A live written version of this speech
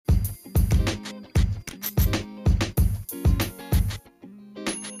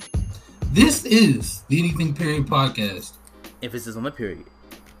This is the Anything Period podcast. Emphasis on the period.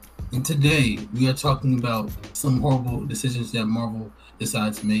 And today we are talking about some horrible decisions that Marvel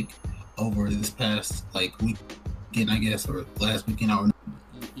decided to make over this past weekend, I guess, or last weekend.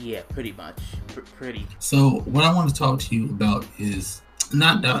 Yeah, pretty much. Pretty. So what I want to talk to you about is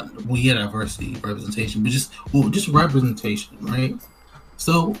not diversity, representation, but just representation, right?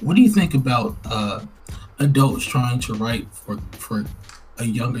 So what do you think about adults trying to write for a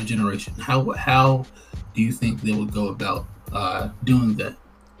younger generation? How do you think they would go about doing that?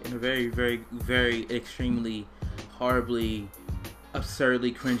 In a very, very, very extremely, horribly,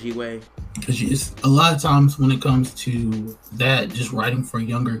 absurdly cringy way. Because it's a lot of times when it comes to that, just writing for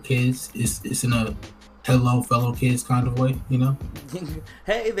younger kids, it's in a hello fellow kids kind of way, you know?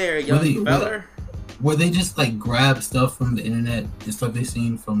 Hey there, young feller. Where they just like grab stuff from the internet and stuff they've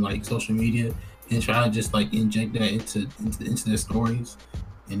seen from like social media and try to just like inject that into their stories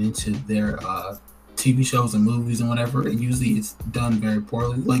and into their TV shows and movies and whatever. And usually it's done very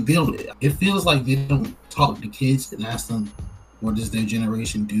poorly. Like it feels like they don't talk to kids and ask them what does their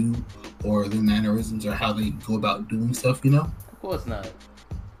generation do or their mannerisms or how they go about doing stuff, you know? Of course not.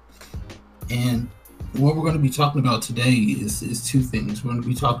 And what we're going to be talking about today is two things. We're going to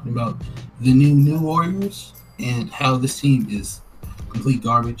be talking about the new Warriors and how this team is complete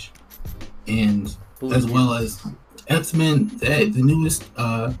garbage, and as well as X-Men, the newest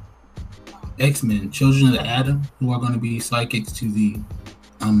X-Men, Children of the Atom, who are going to be sidekicks to the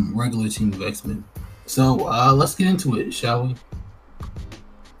regular team of X-Men. So let's get into it, shall we?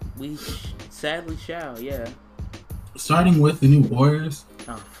 We sadly shall, yeah. Starting with the new Warriors.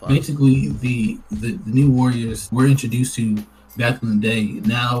 Oh, fuck. Basically, the new Warriors were introduced to back in the day.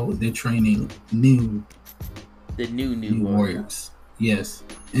 Now they're training the new Warriors. Yes,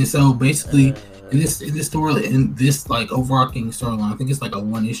 and so basically, in this story, in this like overarching storyline, I think it's like a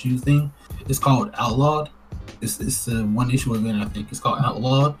one issue thing. It's called Outlawed. It's a one issue event. I think it's called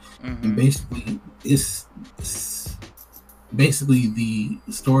Outlawed, and basically, it's basically the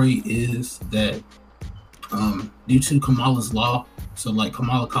story is that due to Kamala's law. So like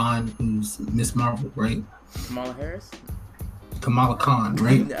Kamala Khan, who's Miss Marvel, right? Kamala Harris? Kamala Khan,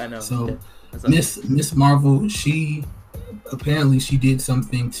 right? I know. So Miss Marvel, she did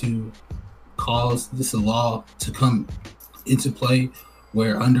something to cause this law to come into play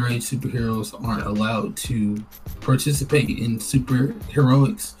where underage superheroes aren't allowed to participate in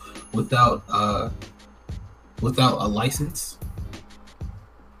superheroics without a license.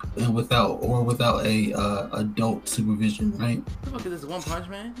 And without a adult supervision, right? What the fuck is this, One Punch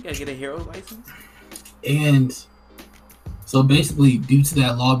Man? You gotta get a hero license? And so basically, due to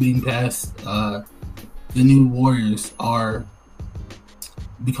that law being passed, the new Warriors are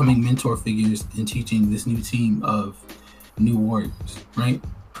becoming mentor figures and teaching this new team of new Warriors, right?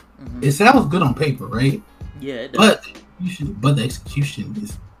 Mm-hmm. It sounds good on paper, right? Yeah, it does. But the execution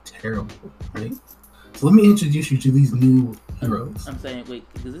is terrible, right? So let me introduce you to these new heroes. I'm saying, wait,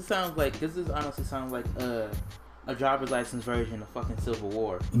 because this honestly sounds like a driver's license version of fucking Civil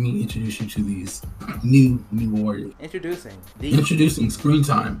War. Let me introduce you to these new Warriors. Introducing Screen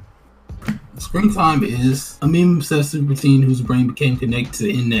Time. Screen Time is a meme-obsessed super teen whose brain became connected to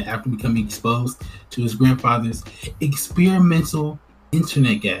the internet after becoming exposed to his grandfather's experimental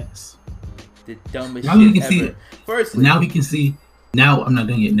internet gas. The dumbest shit ever. Firstly, now he can see. Now, I'm not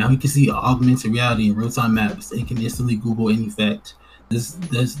done yet. Now he can see augmented reality in real-time maps and can instantly Google any fact. Does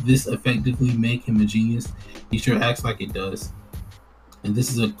this effectively make him a genius? He sure acts like it does. And this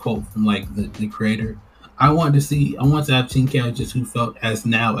is a quote from like the creator. I want to have teen characters who felt as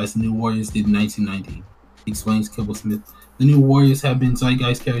the new Warriors did in 1990, explains Kibble Smith. The new Warriors have been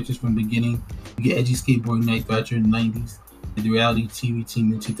zeitgeist characters from the beginning. You get edgy skateboarding Night Thrasher in the 90s, the reality TV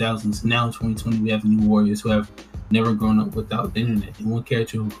team in the 2000s. Now in 2020, we have the new Warriors who have never grown up without the internet, and one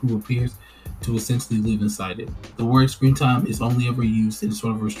character who appears to essentially live inside it. The word screen time is only ever used in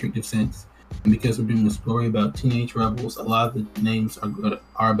sort of a restrictive sense, and because we're doing a story about teenage rebels, a lot of the names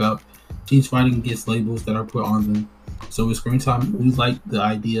are about teens fighting against labels that are put on them. So with screen time, we like the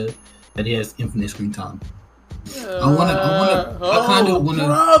idea that he has infinite screen time. Brother,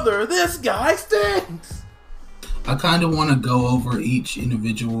 this guy stinks. I kind of want to go over each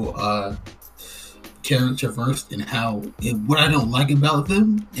individual character first and what I don't like about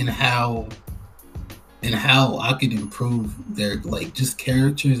them and how I could improve their like just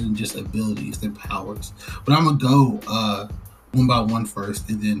characters and just abilities, their powers. But I'm gonna go one by one first,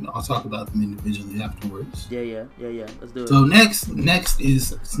 and then I'll talk about them individually afterwards. Yeah. Let's do it. So next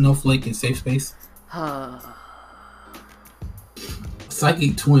is Snowflake and Safe Space.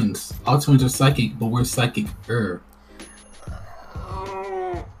 Psychic twins. All twins are psychic, but we're psychic.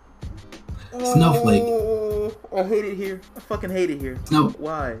 Snowflake. I hate it here. I fucking hate it here.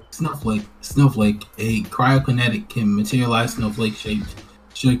 Why? Snowflake, a cryokinetic can materialize snowflake-shaped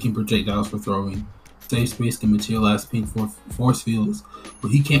shuriken projectiles for throwing. Safe Space can materialize pink force fields,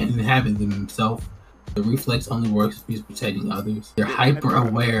 but he can't inhabit them himself. The reflex only works if he's protecting others. They're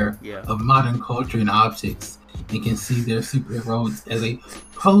hyper-aware of modern culture and optics, and can see their superheroes as a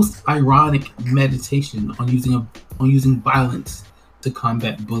post-ironic meditation on using violence to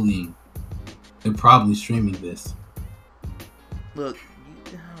combat bullying. They're probably streaming this. Look,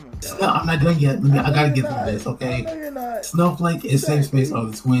 no, I'm not done yet. I gotta get through this, okay? No, Snowflake and Safe Space are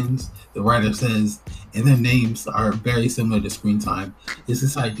the twins, the writer says, and their names are very similar to Screen Time. It's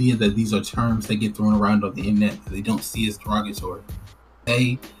this idea that these are terms that get thrown around on the internet that they don't see as derogatory.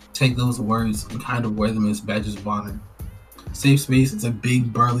 They take those words and kind of wear them as badges of honor. Safe Space is a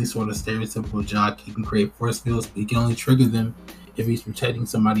big, burly, sort of stereotypical jock. He can create force fields, but he can only trigger them if he's protecting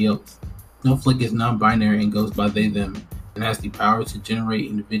somebody else. Snowflake is non-binary and goes by they, them, and has the power to generate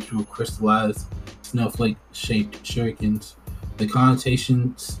individual crystallized snowflake-shaped shurikens. The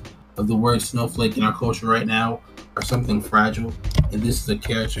connotations of the word snowflake in our culture right now are something fragile, and this is a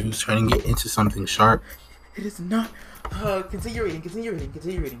character who's trying to get into something sharp. It is not. Continue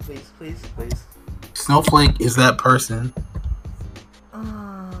reading, please. Snowflake is that person.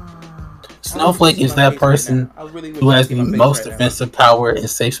 Snowflake is that person who has the most defensive power, and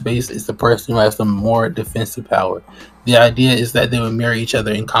Safe Space is the person who has the more defensive power. The idea is that they would marry each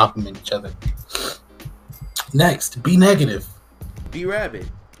other and complement each other. Next, Be Negative. Be Rabbit.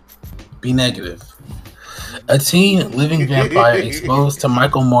 Be Negative. A teen living vampire exposed to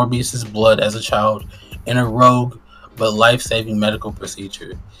Michael Morbius's blood as a child in a rogue but life-saving medical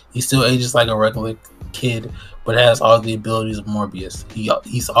procedure. He still ages like a regular kid, but has all the abilities of Morbius.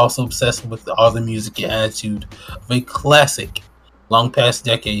 He's also obsessed with all the music and attitude of a classic, long past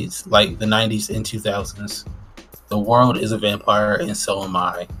decades like the 90s and 2000s. The world is a vampire, and so am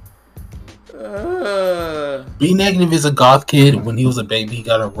I. Be Negative is a goth kid. When he was a baby, he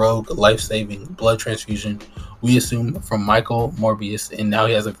got a rogue, life-saving blood transfusion, we assume from Michael Morbius, and now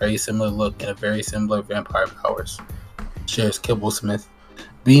he has a very similar look and a very similar vampire powers. Shares Kibble Smith.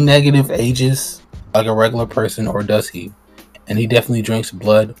 Be Negative ages like a regular person, or does he? And he definitely drinks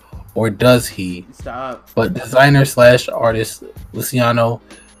blood, or does he? Stop. But designer / artist Luciano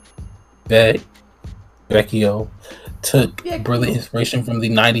Vecchio took brilliant inspiration from the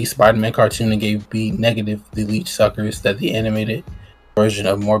 90s Spider-Man cartoon and gave Be Negative the leech suckers that the animated version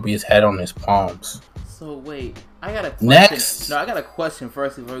of Morbius had on his palms. So wait, I got a question. Next. No, I got a question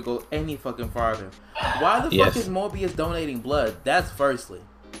first before we go any fucking farther. Why the fuck is Morbius donating blood? That's firstly.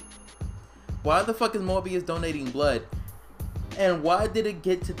 Why the fuck is Morbius donating blood? And why did it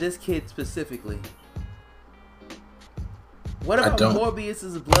get to this kid specifically? What about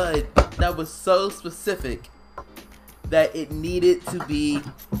Morbius's blood that was so specific that it needed to be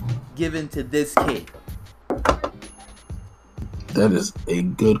given to this kid? That is a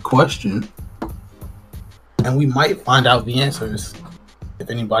good question. And we might find out the answers if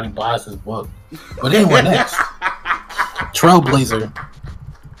anybody buys this book. But anyway, next. Trailblazer.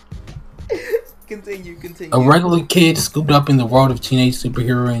 Continue. A regular kid scooped up in the world of teenage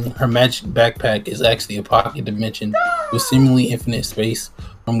superheroing. Her magic backpack is actually a pocket dimension with seemingly infinite space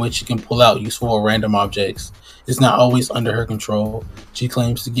from which she can pull out useful or random objects. It's not always under her control. She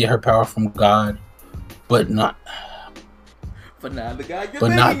claims to get her power from God, but not the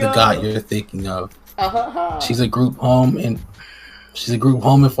God you're thinking of. She's a group home and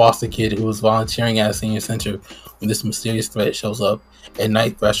foster kid who was volunteering at a senior center when this mysterious threat shows up, and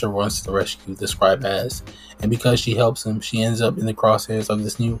Night Thrasher runs to the rescue, described as. And because she helps him, she ends up in the crosshairs of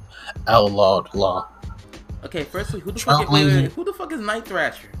this new outlawed law. Okay, firstly, who the fuck is Night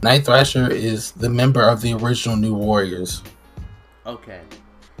Thrasher? Night Thrasher is the member of the original New Warriors. Okay.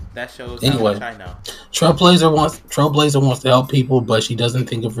 That shows anyway, how much I know. Trailblazer wants to help people, but she doesn't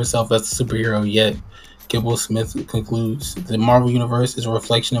think of herself as a superhero yet. Kibble Smith concludes, the Marvel Universe is a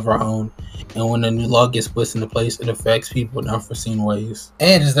reflection of our own, and when a new law gets put into place, it affects people in unforeseen ways.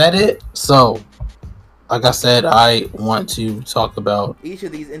 And is that it? So, like I said, I want to talk about each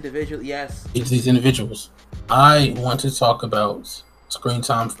of these individuals. Yes. Each of these individuals. I want to talk about Screen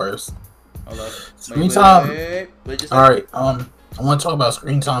Time first. Hold up. Screen Time. All right. I want to talk about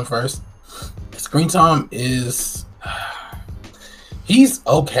Screen Time first. Screen Time is he's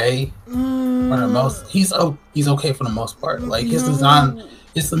okay for the most. He's okay for the most part. Like his design.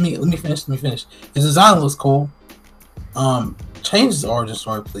 Let me finish. His design looks cool. Change his origin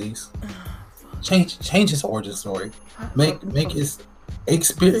story, please. Change his origin story. Make his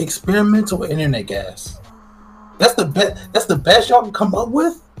experimental internet gas. That's the best y'all can come up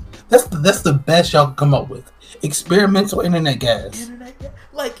with. That's the best y'all can come up with. Experimental internet gas. Internet gas?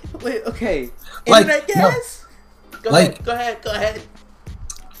 Like, wait, okay. Like, internet gas? No, Go ahead.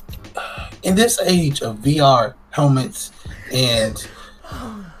 In this age of VR helmets and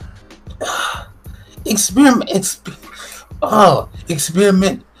experiment,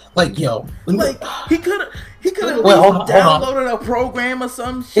 like, yo, like he could have downloaded a program or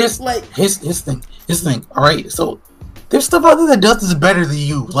some shit. His thing. All right, so there's stuff out there that does this better than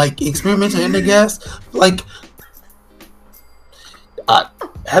you. Like experimental internet gas. Like,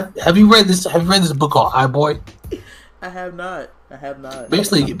 have you read this? Have you read this book called iBoy? I have not.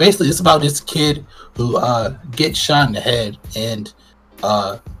 Basically, it's about this kid who gets shot in the head, and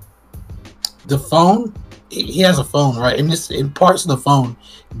the phone. He has a phone, right? And parts of the phone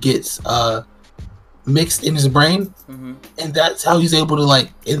gets mixed in his brain, and that's how he's able to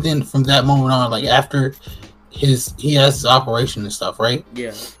like. And then from that moment on, like after he has his operation and stuff, right?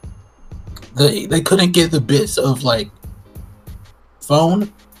 Yeah. They couldn't get the bits of like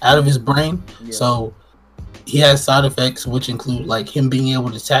phone out of his brain, so he has side effects, which include like him being able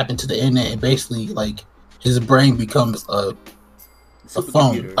to tap into the internet, and basically like his brain becomes a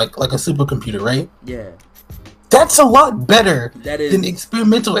phone, like a supercomputer, right? Yeah. That's a lot better than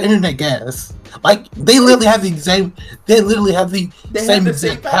experimental internet gas. Like they literally have the same. They literally have the same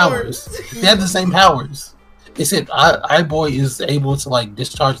exact powers. They have the same powers. They said iBoy is able to like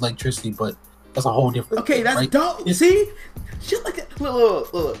discharge electricity, but that's a whole different. Okay, that's right? dope. See, shit like that.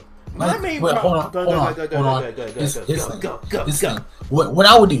 Look. My main. Hold on. Go. What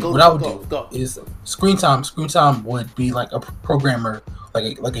I would do is screen time would be like a programmer,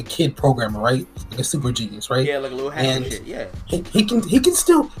 like a kid programmer, right? Like a super genius, right? Yeah, like a little hacker shit. Yeah. He can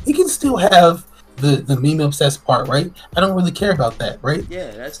still have the meme obsessed part, right? I don't really care about that, right?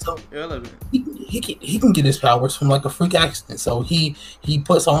 Yeah, that's so irrelevant. He can get his powers from like a freak accident. So he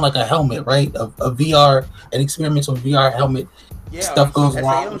puts on like a helmet, right? A VR, an experimental VR helmet. Yeah, stuff goes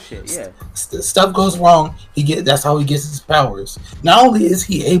wrong. Shit, yeah. Stuff goes wrong. That's how he gets his powers. Not only is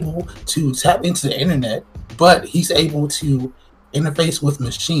he able to tap into the internet, but he's able to interface with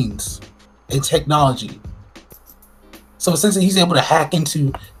machines and technology. So essentially, he's able to hack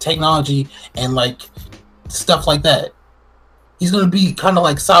into technology and like stuff like that. He's gonna be kind of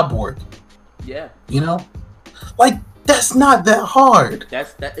like Cyborg. Yeah. You know, like that's not that hard.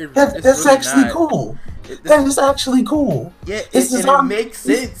 That's really actually cool. That is actually cool. Yeah, it makes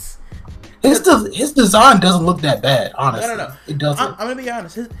sense. His design doesn't look that bad, honestly. No. It doesn't. I'm gonna be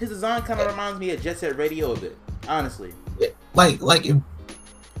honest. His design kind of reminds me of Jet Set Radio a bit, honestly. It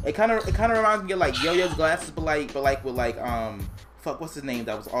kind of reminds me of like Yo-Yo's glasses, but like with like what's his name?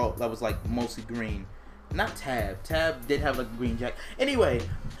 That was like mostly green. Not Tab. Tab did have like a green jacket. Anyway.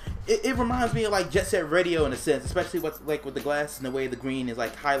 It reminds me of like Jet Set Radio in a sense, especially with the glasses and the way the green is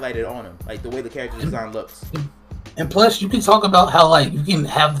like highlighted on him, like the way the character design looks. And plus, you can talk about how like you can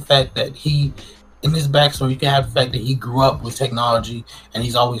have the fact that he, in his backstory, you can have the fact that he grew up with technology and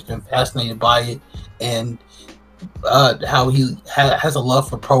he's always been fascinated by it, and how he has a love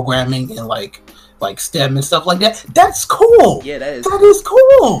for programming and like STEM and stuff like that. That's cool. Yeah, that is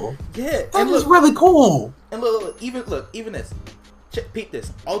cool. Yeah, that is really cool. And even this. Peep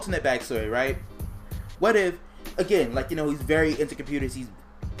this alternate backstory, right? What if, again, like he's very into computers.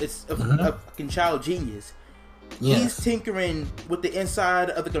 It's a fucking child genius. Yes. He's tinkering with the inside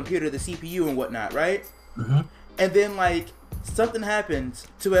of the computer, the CPU and whatnot, right? And then like something happens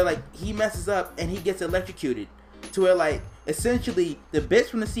to where like he messes up and he gets electrocuted, to where like essentially the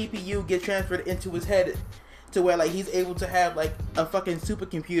bits from the CPU get transferred into his head, to where like he's able to have like a fucking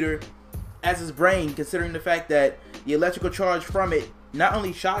supercomputer as his brain, considering the fact that the electrical charge from it not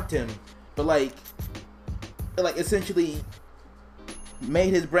only shocked him, but like essentially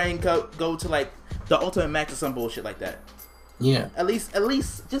made his brain go to like the ultimate max or some bullshit like that. Yeah. At least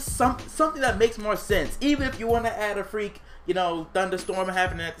just something that makes more sense. Even if you want to add a freak, thunderstorm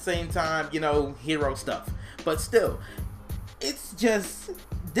happening at the same time, hero stuff. But still, it's just,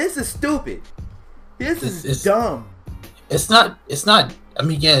 this is stupid. This is dumb. It's not. I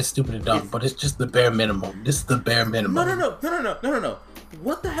mean, yeah, it's stupid and dumb, but it's just the bare minimum. This is the bare minimum. No.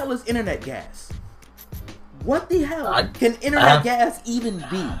 What the hell is internet gas? What the hell can internet gas even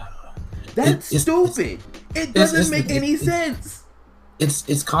be? That's stupid. It doesn't make any sense.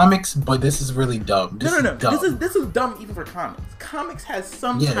 It's comics, but this is really dumb. No. This is dumb even for comics. Comics has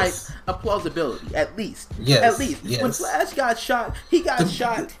some type of plausibility, at least. Yes. When Flash got shot, he got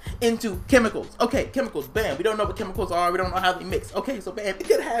shot into chemicals. Okay, chemicals. Bam. We don't know what chemicals are. We don't know how they mix. Okay, so bam, it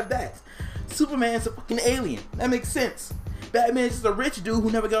could have that. Superman's a fucking alien. That makes sense. Batman's just a rich dude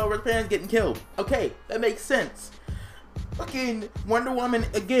who never got over his parents getting killed. Okay, that makes sense. fucking Wonder Woman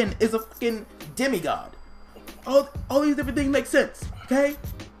again is a fucking demigod. All these different things make sense. Okay.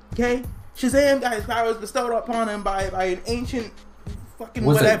 Shazam got his powers bestowed upon him by an ancient fucking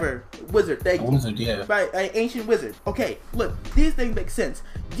wizard. Thank you. Wizard, yeah. By an ancient wizard. Okay, look, these things make sense.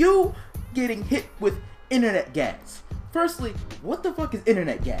 You getting hit with internet gas. Firstly, what the fuck is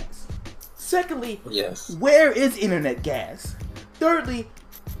internet gas? Secondly, yes. Where is internet gas? Thirdly,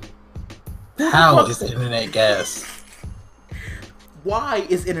 how is internet gas? Why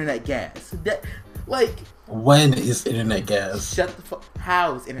is internet gas? When is internet gas? Shut the fuck.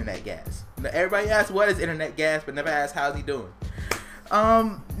 How is internet gas? Now, everybody asks what is internet gas, but never asks how's he doing.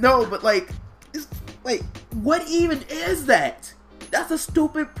 No, but it's what even is that? That's a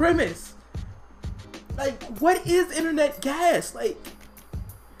stupid premise. What is internet gas?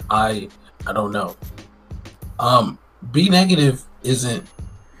 I don't know. B negative isn't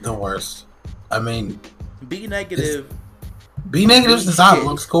the worst. I mean, B negative's design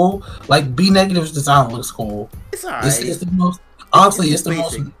looks cool. B negative's design looks cool. It's alright. It's the most. Honestly, it's the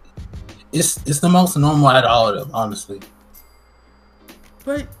most. It's the most normal out of all of them. Honestly.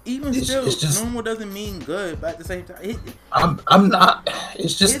 But even still, just, normal doesn't mean good. But at the same time, I'm not.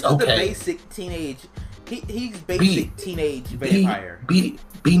 It's just okay. The basic teenage. He's basic teenage vampire. B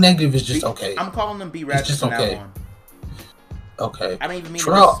negative is just okay. I'm calling him B Rabbit from now on. Okay. I don't even mean to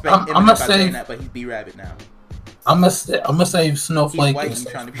disrespect him by saying that, but he's B Rabbit now. I'm gonna save Snowflake. He's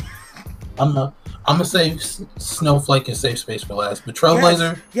white, trying to be. I'm gonna save Snowflake and save space for last. But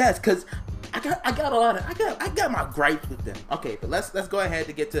Trailblazer. Yes, because I got my gripes with them. Okay, but let's go ahead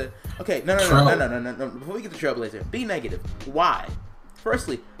to get to. Okay, no. Before we get to Trailblazer, B negative. Why?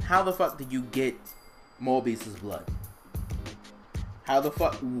 Firstly, how the fuck did you get Morbius's blood? How the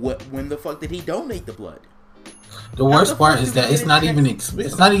fuck? When the fuck did he donate the blood? The worst part is that it's not even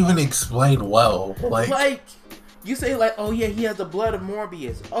explained well. You say oh yeah, he has the blood of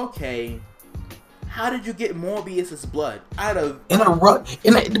Morbius. Okay, how did you get Morbius's blood out of?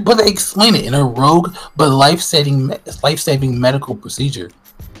 But they explain it in a rogue but life-saving medical procedure.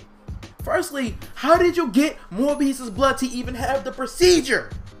 Firstly, how did you get Morbius's blood to even have the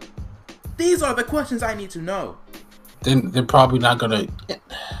procedure? These are the questions I need to know. Then they're probably not gonna.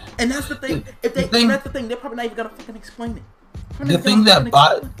 And that's the thing. That's the thing. They're probably not even gonna fucking explain it. The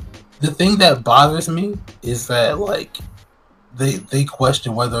thing that bothers me is that they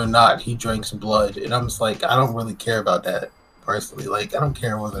question whether or not he drinks blood, and I'm just I don't really care about that personally. I don't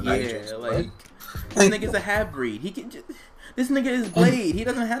care whether or not he drinks blood. This nigga's a half breed. This nigga is Blade. He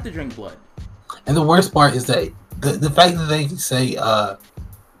doesn't have to drink blood. And the worst part is that the fact that they say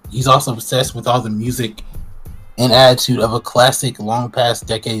he's also obsessed with all the music and attitude of a classic long past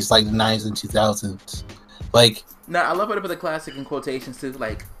decades like the 90s and 2000s. Now I love how to put the classic in quotations too,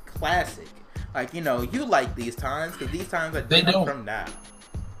 classic. You like these times because these times are different from now.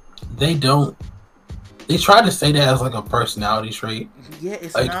 They don't. They try to say that as a personality trait. Yeah,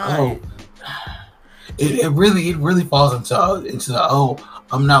 it's not. It really falls into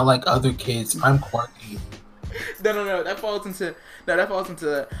I'm not like other kids. I'm quirky. No. That falls into.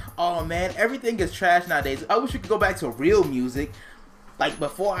 Oh man, everything is trash nowadays. I wish we could go back to real music,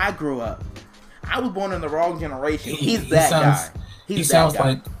 before I grew up. I was born in the wrong generation. He's that guy. He sounds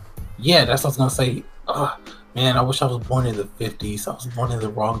like. Yeah, that's what I was gonna say. Man, I wish I was born in the 50s. I was born in the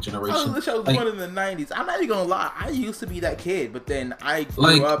wrong generation. I wish I was born in the 90s. I'm not even gonna lie. I used to be that kid, but then I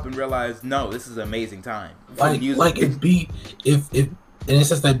grew up and realized, no, this is an amazing time. If and it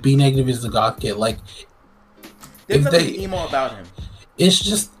says that B negative is the goth kid. There's nothing emo about him. It's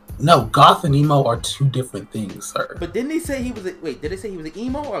just no. Goth and emo are two different things, sir. But didn't they say he was? Did they say he was an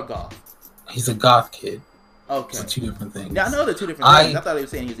emo or a goth? He's a goth kid. Okay, it's two different things. Yeah, I know they're two different things. I thought they were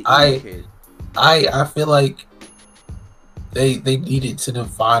saying he was an emo kid. I feel like they needed to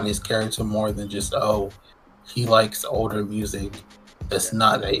define his character more than just he likes older music. That's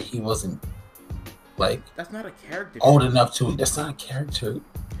not that he wasn't that's not a character old enough to. That's not a character.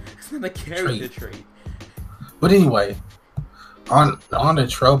 It's not a character trait. But anyway, on the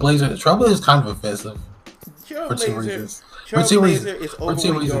Trailblazer, the Trailblazer is kind of offensive for two reasons.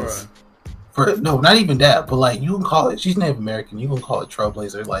 No, not even that. But you can call it. She's Native American. You can call it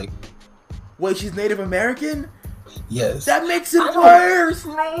Trailblazer. Wait, she's Native American? Yes. That makes it worse.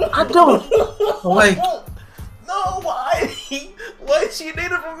 No, I don't No, why? Why is she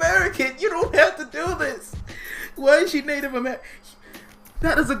Native American? You don't have to do this. Why is she Native American?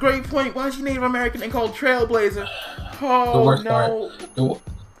 That is a great point. Why is she Native American and called Trailblazer?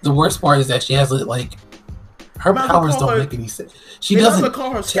 The worst part is that she has her powers don't make any sense. She doesn't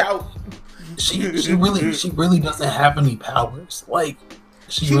call her Scout. She really doesn't have any powers.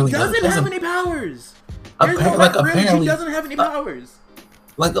 She really doesn't have any powers. Apparently, she doesn't have any powers.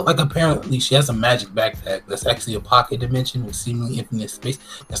 Like apparently she has a magic backpack that's actually a pocket dimension with seemingly infinite space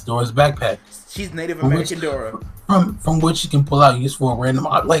that's Dora's backpack. She's Native American Dora. From which she can pull out useful random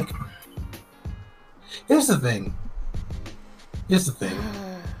Here's the thing. This is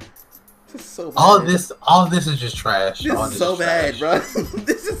so bad. All of this is just trash. This is so bad, bro.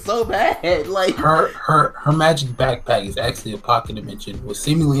 This is so bad. Like her magic backpack is actually a pocket dimension with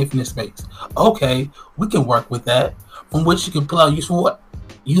seemingly infinite space. Okay, we can work with that. From which you can pull out useful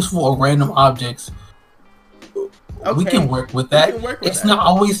or random objects. Okay. We can work with that. It's not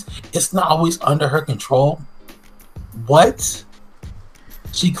always under her control. What?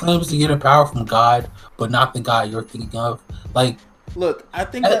 She claims to get her power from God, but not the God you're thinking of. Look, I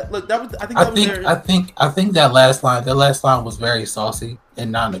think that last line was very saucy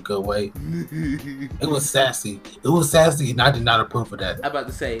and not in a good way. It was sassy. And I did not approve of that. I'm about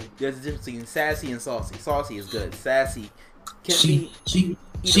to say there's a difference between sassy and saucy. Saucy is good. Sassy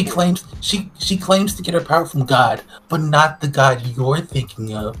she claims to get her power from God, but not the God you're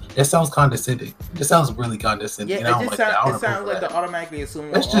thinking of. That sounds condescending. It sounds really condescending. Yeah, it sounds like they're automatically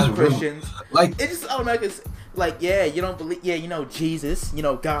assuming all Christians. It just automatically you don't believe. Yeah, Jesus,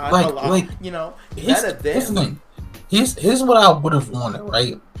 God, Allah, Here's the thing. Here's what I would have wanted,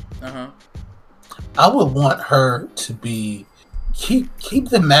 right? I would want her to be keep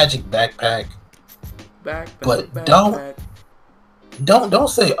the magic backpack, but don't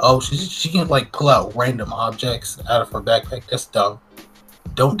say, oh, she can pull out random objects out of her backpack. That's dumb.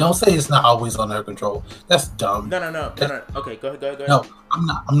 Don't say it's not always under her control. That's dumb. No. Okay, go ahead. No,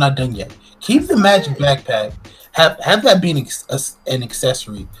 I'm not done yet. Keep the magic backpack. Have that being an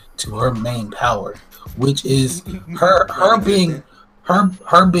accessory to her main power, which is her being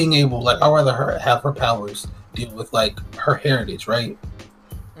able. I'd rather her have her powers deal with her heritage, right?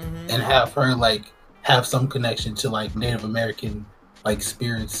 Mm-hmm. And have her have some connection to Native American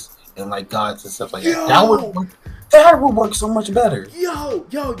spirits and gods and stuff like that. That would work so much better. Yo,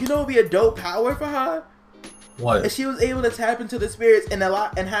 you know what would be a dope power for her? What? If she was able to tap into the spirits and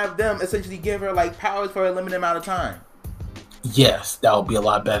have them essentially give her powers for a limited amount of time. Yes, that would be a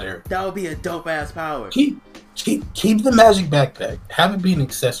lot better. That would be a dope ass power. Keep the magic backpack. Have it be an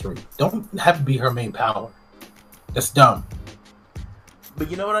accessory. Don't have it be her main power. That's dumb.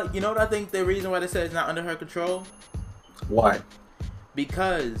 But you know what I think the reason why they said it's not under her control? Why?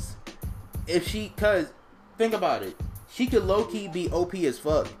 Because think about it. She could low-key be OP as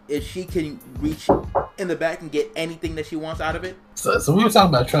fuck if she can reach in the back and get anything that she wants out of it. So we were talking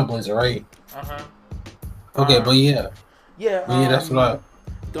about Trailblazer, right? Okay, but yeah. Yeah, that's what I...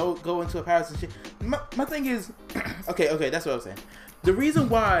 Go into a palace and shit. My thing is... okay, that's what I was saying. The reason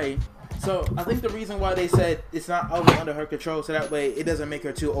why... So, I think the reason why they said it's not always under her control, so that way it doesn't make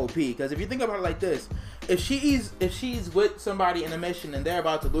her too OP. Because if you think about it like this, if she's with somebody in a mission and they're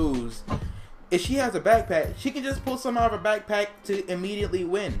about to lose, if she has a backpack, she can just pull some out of her backpack to immediately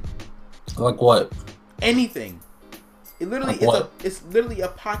win. Like what? Anything. It literally it's literally a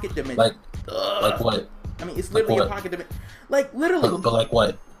pocket dimension. Like what? I mean, it's literally a pocket dimension. Literally. But like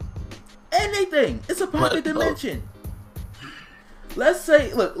what? Anything. It's a pocket dimension. Let's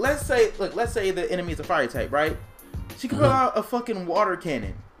say the enemy is a fire type, right? She can pull out a fucking water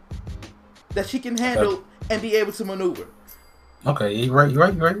cannon that she can handle and be able to maneuver. Okay, you're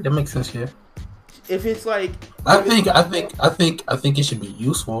right. That makes sense, yeah. If it's I think it should be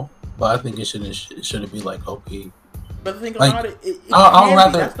useful, but I think it shouldn't be OP. But the thing about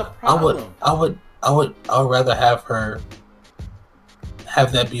that's the problem. I would rather have her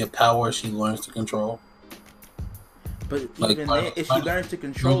have that be a power she learns to control. But even then, if she learns to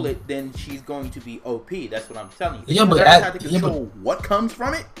control it, then she's going to be OP. That's what I'm telling you. Yeah, but how to control what comes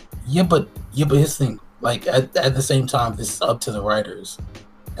from it. Yeah, but his thing, at the same time, this is up to the writers.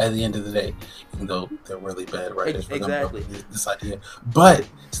 At the end of the day, even though they're really bad writers, exactly this idea, but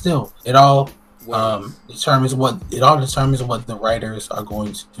still, it all determines what the writers are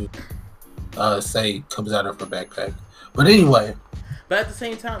going to say comes out of her backpack. But anyway, but at the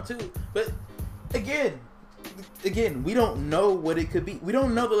same time too. But again, we don't know what it could be. We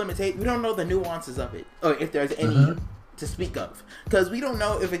don't know the limitation. We don't know the nuances of it, or if there's any to speak of, because we don't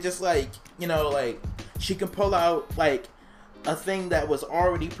know if it's just she can pull out a thing that was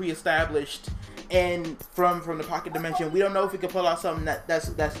already pre-established and from the pocket dimension. We don't know if we can pull out something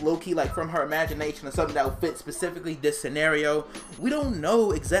that's low-key from her imagination, or something that will fit specifically this scenario. We don't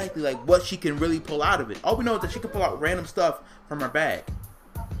know exactly what she can really pull out of it. All we know is that she can pull out random stuff from her bag.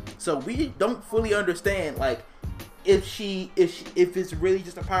 So we don't fully understand if it's really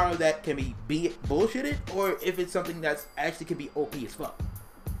just a power that can be bullshitted, or if it's something that's actually can be OP as fuck.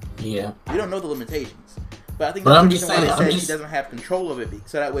 Yeah. We don't know the limitations. But I think that's the reason why they said she doesn't have control of it,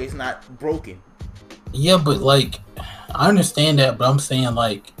 so that way it's not broken. Yeah, but like, I understand that, but I'm saying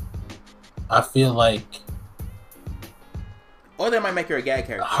like, I feel like, or they might make her a gag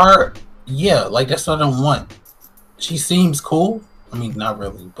character. Like that's what I don't want. She seems cool. I mean, not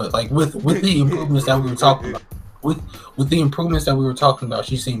really, but like with the improvements that we were talking about, with the improvements that we were talking about,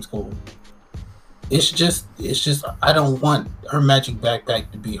 she seems cool. It's just I don't want her magic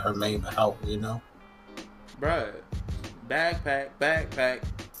backpack to be her main power, you know? Bruh. Backpack.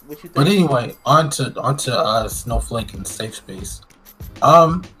 What you think? But anyway, on to Snowflake and Safe Space.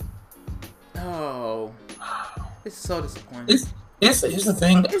 Oh. It's so disappointing. It's the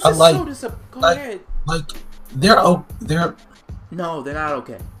thing. It's just so disappointing. Like they're no, they're not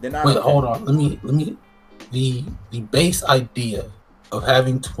okay. They're not. Wait, okay. Hold on. Let me. The base idea of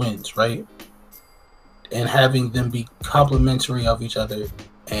having twins, right, and having them be complementary of each other,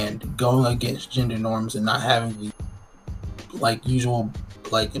 and going against gender norms, and not having the like usual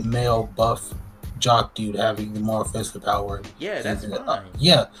like male buff jock dude having the more offensive power. Yeah, that's fine.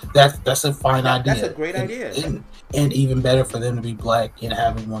 That's a fine idea. That's a great idea. And even better for them to be black and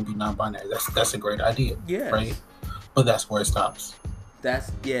having one be non-binary. That's a great idea. Yeah. Right. But that's where it stops. That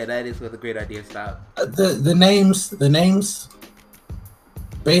is where the great idea stops. The names,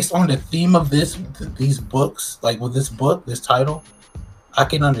 based on the theme of these books, like with this title, I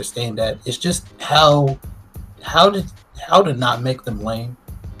can understand that. It's just how to not make them lame.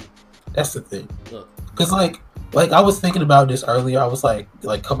 That's the thing. Because like I was thinking about this earlier. I was like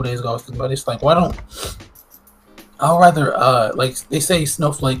a couple days ago. I was thinking about this. Like, why don't I'd rather like they say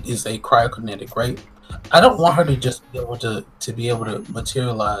Snowflake is a cryokinetic, right? I don't want her to just be able to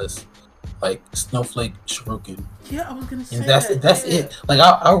materialize like Snowflake Shuriken. Yeah, I was gonna say and that's it. Like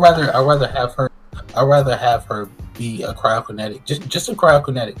I'd rather have her be a cryokinetic, just a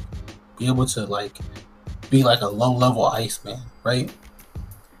cryokinetic, be able to like be like a low level Iceman, right?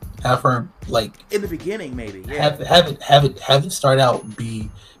 Have her like in the beginning, maybe. Yeah. Have it start out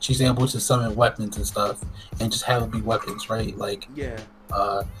she's able to summon weapons and stuff, and just have it be weapons, right? Like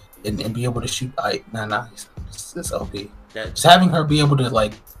and be able to shoot ice. It's OP. Just having her be able to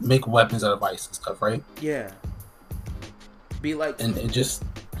like make weapons out of ice and stuff, right? Yeah. Be like and just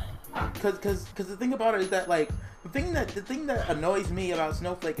because the thing about it is that like the thing that annoys me about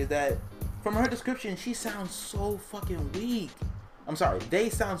Snowflake is that from her description she sounds so fucking weak. I'm sorry,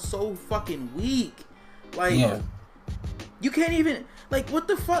 they sound so fucking weak. Like you can't even like what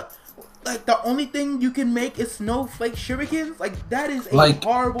the fuck. Like the only thing you can make is Snowflake Shurikens. Like that is a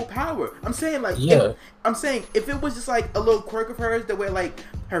horrible power. I'm saying like if it was just like a little quirk of hers, the way like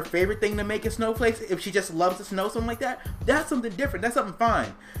her favorite thing to make is snowflakes. If she just loves the snow, something like that, that's something different. That's something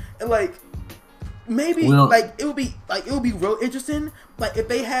fine. And like maybe like it would be real interesting. Like if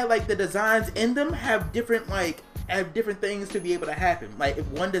they had like the designs in them have different things to be able to happen. Like if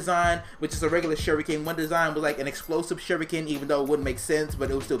one design, which is a regular shuriken, one design was like an explosive shuriken, even though it wouldn't make sense, but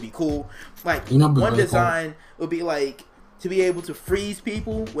it would still be cool. Like one design would be like to be able to freeze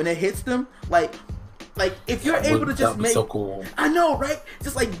people when it hits them. Like if you're able to just make, so cool. I know, right?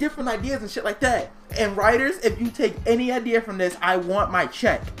 Just like different ideas and shit like that. And writers, if you take any idea from this, I want my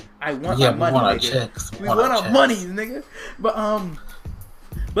check. I want my money, nigga. We want our monies, nigga.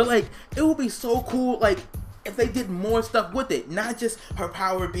 But like it would be so cool, like if they did more stuff with it, not just her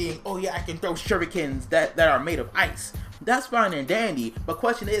power being, oh yeah, I can throw shurikens that are made of ice. That's fine and dandy, but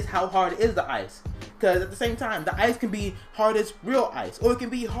question is, how hard is the ice? Because at the same time, the ice can be hard as real ice, or it can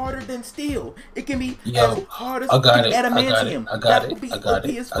be harder than steel. It can be as hard as adamantium. I got it.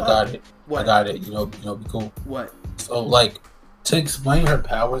 You know, be cool. What? So like, to explain her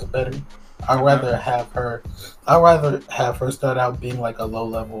powers better, I'd rather have her start out being like a low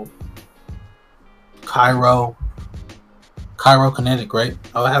level cryokinetic, right?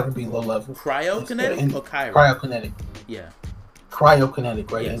 I'll have her be low level. Cryokinetic or Cairo? Cryokinetic. Yeah.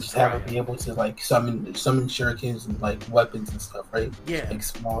 Cryokinetic, right? Yes, and just have her be able to like summon shurikens and like weapons and stuff, right? Yeah. Like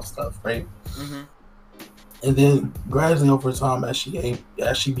small stuff, right? Mm-hmm. And then gradually over time, as she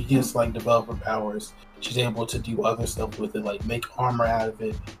begins to like develop her powers, she's able to do other stuff with it, like make armor out of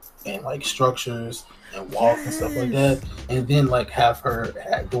it and like structures and walls and stuff like that. And then like have her,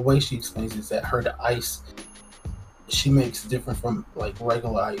 the way she explains it is that the ice she makes different from like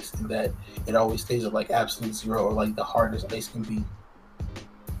regular ice, in that it always stays at like absolute zero, or like the hardest ice can be.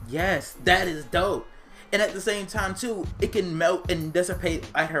 Yes, that is dope. And at the same time too, it can melt and dissipate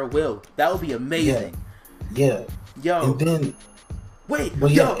at her will. That would be amazing. Yeah. Yo. And then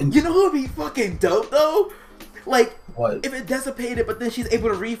you know who would be fucking dope though? Like what? If it dissipated, but then she's able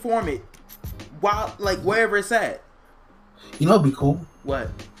to reform it while like wherever it's at. You know, it'd be cool. What?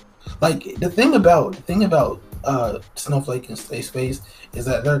 Like the thing about Snowflake and Stay Space is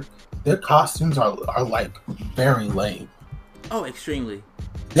that their costumes are like very lame. Oh, extremely.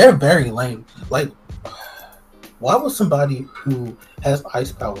 They're very lame. Like, why would somebody who has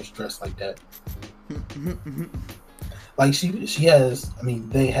ice powers dress like that? Like she has. I mean,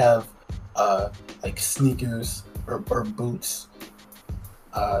 they have like sneakers or boots.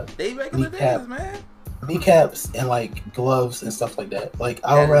 They regular days, man. Kneecaps and like gloves and stuff like that. Like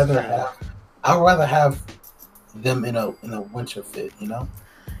I would rather have them in a winter fit, you know.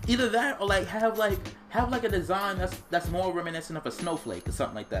 Either that or like have a design that's more reminiscent of a snowflake or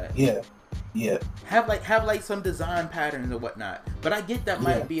something like that. Yeah. Have like some design patterns or whatnot. But I get that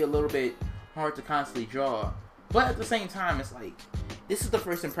might be a little bit hard to constantly draw. But at the same time, it's like this is the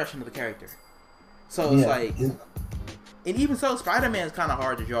first impression of the character. So it's like, and even so, Spider-Man is kind of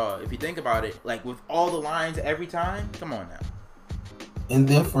hard to draw if you think about it. Like with all the lines every time. Come on now. And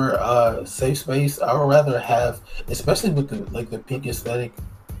then for Safe Space, I would rather have, especially with the pink aesthetic,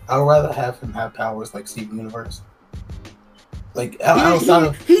 I would rather have him have powers like Steven Universe. Like outside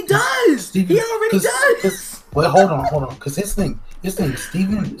of he does. Steven, he already does. Wait, hold on, because his thing,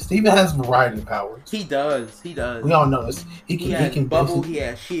 Steven has variety of powers. He does. We all know this. He can bubble. He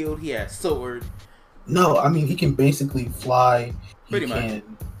has shield. He has sword. No, I mean he can basically fly. Pretty much.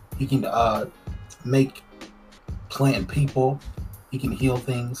 He can make plant people. He can heal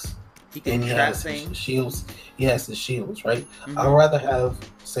things. He can trap things. Shields. He has the shields, right? Mm-hmm. I'd rather have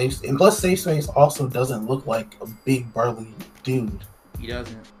Safe, and plus Safe Space also doesn't look like a big burly dude. He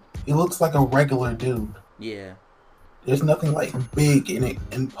doesn't. He looks like a regular dude. Yeah. There's nothing like big and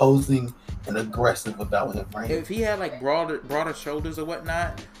imposing and aggressive about him, right? If he had like broader shoulders or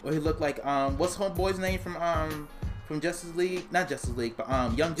whatnot, or he looked like what's homeboy's name from Justice League? Not Justice League, but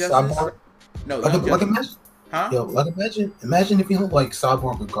Young Justice. Cyborg? No, like imagine, huh? Yo, like imagine if he looked like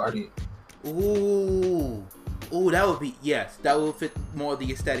Cyborg or Guardian. Ooh, that would be that would fit more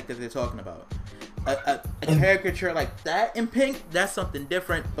the aesthetic that they're talking about. A caricature like that in pink, that's something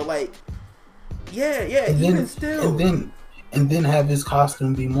different. But like, and then have his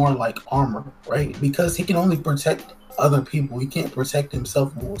costume be more like armor, right? Because he can only protect other people. He can't protect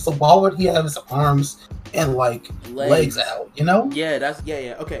himself more. So why would he have his arms and like legs out? You know? Yeah, that's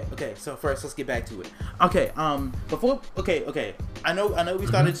Okay. So first, let's get back to it. Okay. Okay. I know. We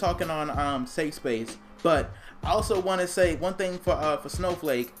started talking on Safe Space, but I also want to say one thing for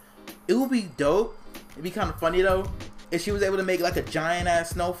Snowflake. It would be dope. It'd be kind of funny though if she was able to make like a giant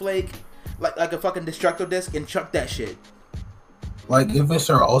ass snowflake, like a fucking destructo disc, and chuck that shit. Like if it's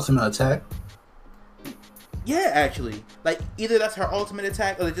her ultimate attack. Yeah, actually, like either that's her ultimate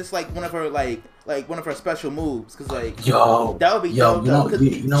attack or just like one of her like one of her special moves. Cause like that would be dope.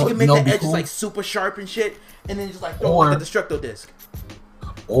 She can make the edges cool? Like super sharp and shit, and then just like throw like a destructo disc.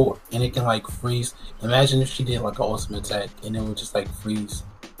 And it can like freeze. Imagine if she did like an ultimate attack and it would just like freeze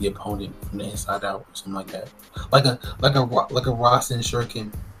the opponent from the inside out or something like that. Like a Ross and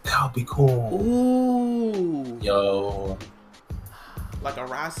Shuriken. That would be cool. Ooh. Yo. Like a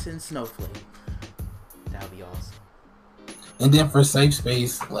Ross and Snowflake. That would be awesome. And then for Safe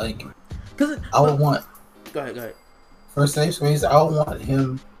Space, like, I would want. Go ahead. For Safe Space, I would want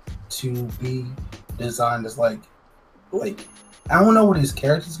him to be designed as like I don't know what his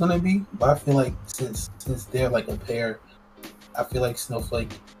character's gonna be, but I feel like since they're like a pair, I feel like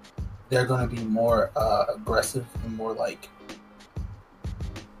Snowflake, they're gonna be more aggressive and more like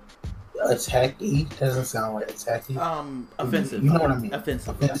attacky. Doesn't sound right. Attacky. Offensive. You know what I mean?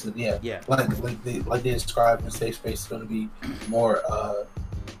 Offensive. Yeah. Like they described in Safe Space, is gonna be more.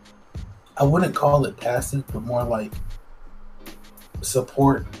 I wouldn't call it passive, but more like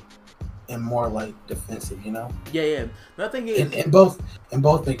support and more like defensive. You know? Yeah. Nothing is in both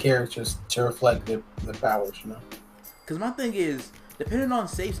the characters to reflect their powers. You know? Because my thing is, depending on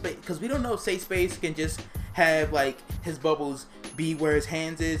Safe Space, because we don't know if Safe Space can just have like his bubbles be where his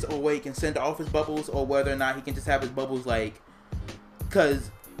hands is, or where he can send off his bubbles, or whether or not he can just have his bubbles like,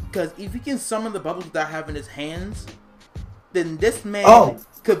 because if he can summon the bubbles without having his hands, then this man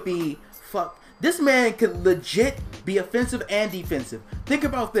could be this man could legit be offensive and defensive. Think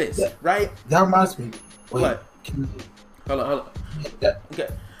about this, right? That reminds me. Wait, what? Hold on. Okay,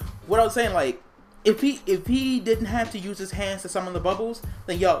 what I was saying, like, if he didn't have to use his hands to summon the bubbles,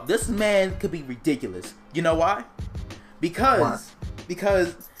 then this man could be ridiculous. You know why? Because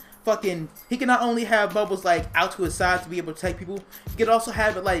fucking he can not only have bubbles like out to his side to be able to take people, he could also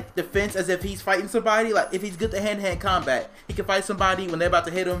have it like defense as if he's fighting somebody. Like if he's good to hand-to-hand combat, he can fight somebody when they're about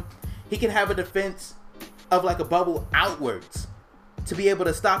to hit him. He can have a defense of like a bubble outwards to be able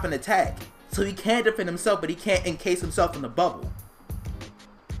to stop an attack. So he can defend himself, but he can't encase himself in the bubble.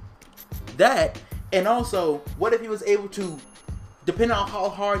 that, and also, what if he was able to, depending on how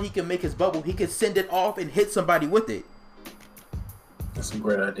hard he can make his bubble, he could send it off and hit somebody with it. That's a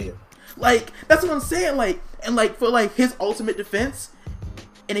great idea. Like, that's what I'm saying. Like, and like for like his ultimate defense,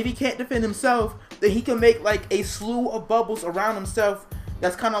 and if he can't defend himself, then he can make like a slew of bubbles around himself.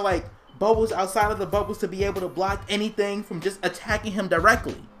 That's kind of like bubbles outside of the bubbles to be able to block anything from just attacking him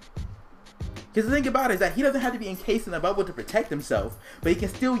directly. Because the thing about it is that he doesn't have to be encased in a bubble to protect himself, but he can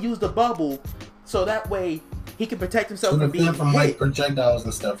still use the bubble so that way he can protect himself from being from hit. Like projectiles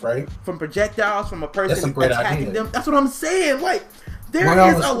and stuff, right? From projectiles, from a person attacking idea. Them. That's what I'm saying. Like, there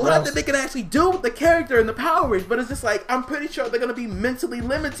is a lot that they can actually do with the character and the powers, but it's just like, I'm pretty sure they're going to be mentally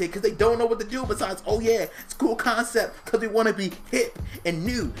limited because they don't know what to do besides, oh yeah, it's a cool concept because we want to be hip and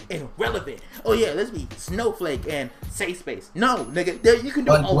new and relevant. Oh yeah, let's be Snowflake and Safe Space. No, nigga, you can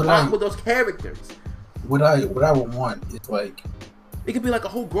do a lot with those characters. What I would want is like, it could be like a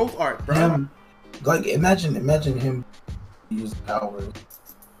whole growth arc, bro. Like imagine him use powers.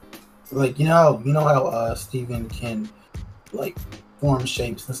 Like you know how Steven can like form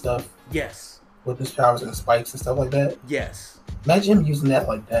shapes and stuff. Yes. With his powers and spikes and stuff like that. Yes. Imagine him using that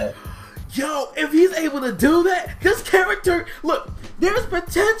like that. Yo, if he's able to do that, his character, look, there's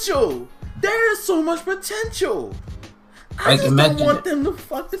potential. There is so much potential. I just don't want them to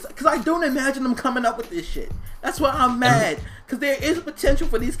fuck this, because I don't imagine them coming up with this shit. That's why I'm mad, because there is potential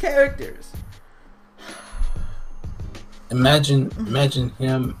for these characters. Imagine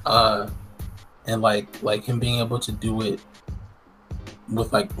him and like him being able to do it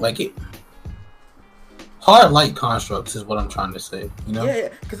with like it hard light constructs is what I'm trying to say, you know? Yeah,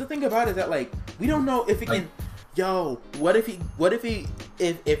 because the thing about it is that like we don't know if it can. Yo, what if the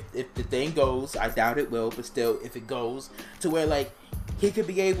thing goes? I doubt it will, but still, if it goes to where like he could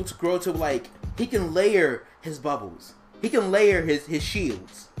be able to grow to like he can layer his bubbles, he can layer his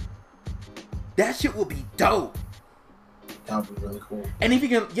shields. That shit will be dope. That would be really cool. And if he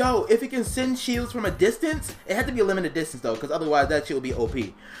can send shields from a distance, it had to be a limited distance though, because otherwise that shit would be OP.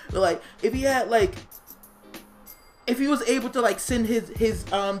 But like, if he was able to like send his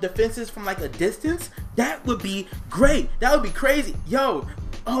defenses from like a distance, that would be great. That would be crazy. Yo,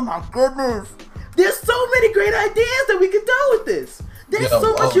 oh my goodness. There's so many great ideas that we could do with this. There's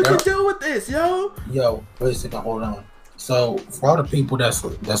so much you can do with this, yo. Yo, wait a second, hold on. So for all the people that's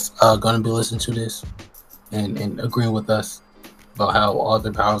gonna be listening to this and agreeing with us about how all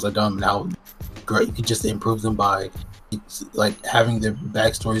their powers are dumb and how great you could just improve them by like having their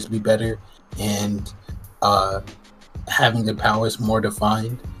backstories be better and having their powers more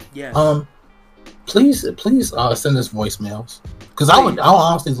defined. Yeah. Please send us voicemails, because I'll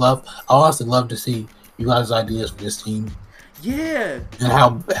honestly love to see you guys' ideas for this team. Yeah. And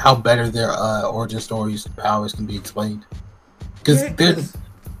how better their origin stories and powers can be explained. Because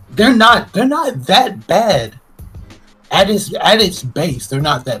they're not that bad. At its base, they're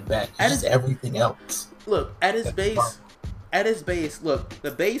not that bad. It's just everything else. Look, at its base, look,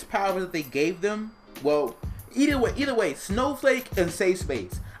 the base powers that they gave them, well, either way, Snowflake and Safe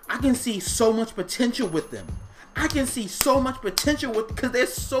Space, I can see so much potential with them. I can see so much potential with, because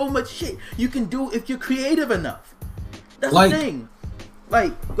there's so much shit you can do if you're creative enough. That's the thing.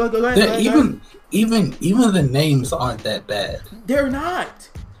 Like, go ahead. Even the names aren't that bad. They're not.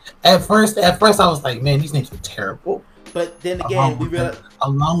 At first I was like, man, these names are terrible. But then again, we realized,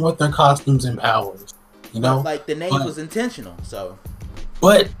 along with their costumes and powers, you know, like the name was intentional. So,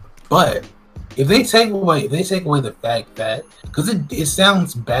 but if they take away the fact that, because it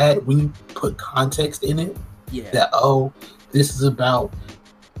sounds bad when you put context in it. Yeah. That this is about,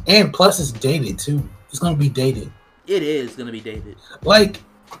 and plus it's dated too. It's gonna be dated. It is gonna be dated. Like,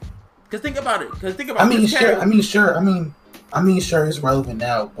 because think about it. I mean, sure, it's relevant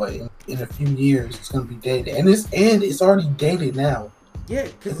now, but in a few years, it's gonna be dated, and it's already dated now. Yeah,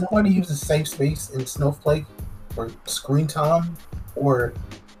 because nobody uses Safe Space in Snowflake or Screen Time or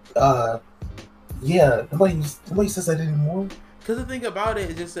nobody says that anymore. Because the thing about it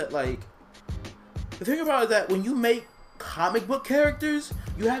is just that that when you make comic book characters,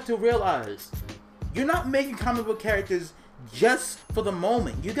 you have to realize you're not making comic book characters just for the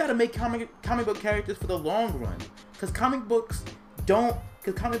moment. You got to make comic book characters for the long run. Because comic books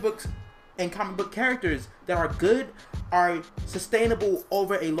and comic book characters that are good are sustainable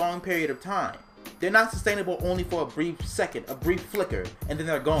over a long period of time. They're not sustainable only for a brief second, a brief flicker, and then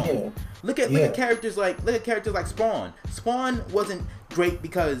they're gone. Yeah. Look at characters like Spawn. Spawn wasn't great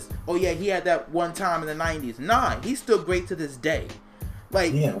because he had that one time in the 90s. Nah, he's still great to this day.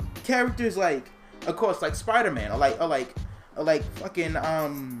 Characters like, of course, like Spider-Man or like fucking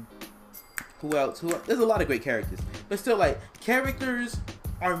who else? There's a lot of great characters, but still, like, characters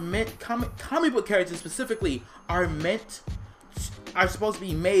are meant comic book characters specifically are supposed to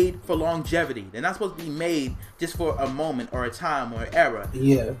be made for longevity. They're not supposed to be made just for a moment or a time or an era.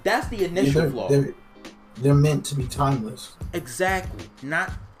 Yeah, that's the initial flaw. They're meant to be timeless. Exactly.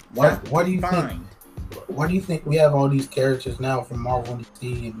 Why do you think? Why do you think we have all these characters now from Marvel and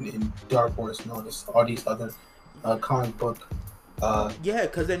DC and Dark Horse and all these other comic book?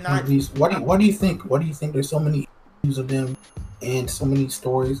 Because they're not. What do you think? What do you think? There's so many issues of them, and so many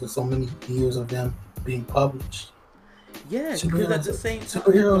stories, and so many years of them being published. Yeah, because at the same time,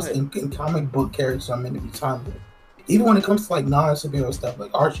 superheroes and comic book characters are meant to be timeless. Even when it comes to like non-superhero stuff,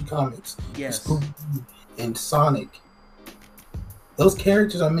 like Archie comics, Scooby-Doo, and Sonic, those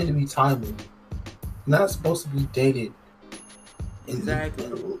characters are meant to be timeless. Not supposed to be dated.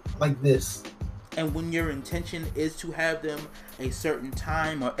 Exactly. Like this. And when your intention is to have them a certain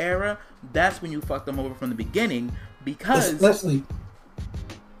time or era, that's when you fuck them over from the beginning. Because especially,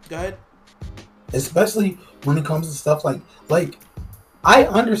 go ahead. Especially when it comes to stuff like I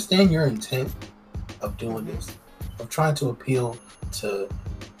understand your intent of doing this, of trying to appeal to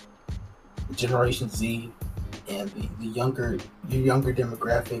Generation Z and the younger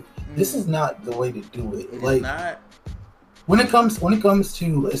demographic. This is not the way to do it. It's not. When it comes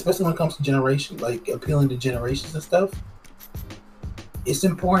to, especially when it comes to generation, like appealing to generations and stuff, it's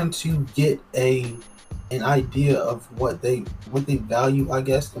important to get an idea of what they value, I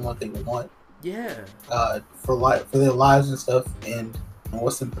guess, and what they want. Yeah. For their lives and stuff, and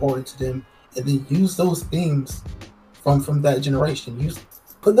what's important to them, and then use those themes from that generation.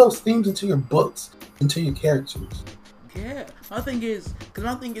 Put those themes into your books, into your characters. Yeah, my thing is too.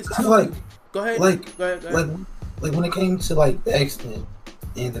 Go ahead. Go ahead. Like when it came to like the X-Men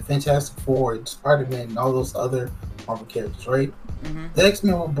and the Fantastic Four and Spider-Man and all those other Marvel characters, right? Mm-hmm. The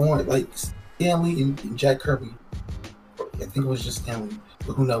X-Men were born like Stan Lee and Jack Kirby. I think it was just Stan Lee,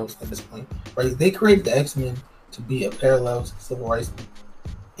 but who knows at this point, right? They created the X-Men to be a parallel to the Civil Rights movement,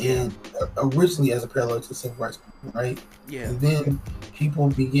 and originally as a parallel to the Civil Rights movement, right? Yeah. And then people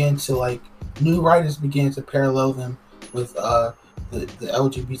began to new writers began to parallel them with the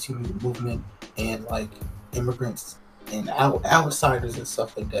LGBT movement and immigrants and outsiders and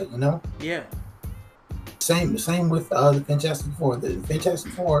stuff like that, you know? Yeah. Same with the Fantastic Four. The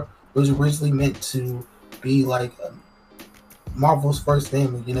Fantastic Four was originally meant to be Marvel's first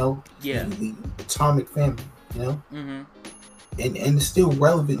family, you know? Yeah. The atomic family, you know? Mm-hmm. And it's still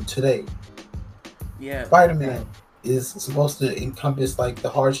relevant today. Yeah. Spider-Man is supposed to encompass the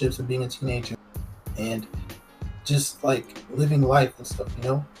hardships of being a teenager and just living life and stuff, you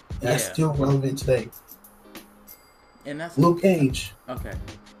know? And that's still relevant today. And that's Luke Cage. Okay.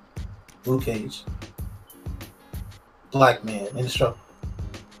 Luke Cage. Black man in the struggle.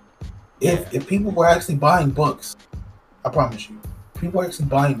 If people were actually buying books, I promise you, people were actually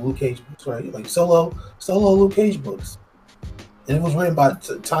buying Luke Cage books, right? Like solo Luke Cage books. And it was written by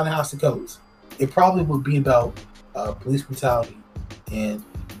Ta-Nehisi Coates. It probably would be about police brutality and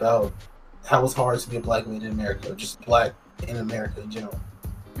about how it's hard to be a black man in America, or just black in America in general.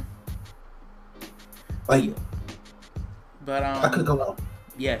 But I could go on.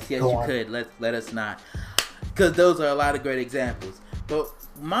 Yes, you could. Let us not, because those are a lot of great examples. But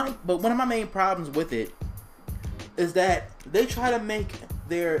one of my main problems with it is that they try to make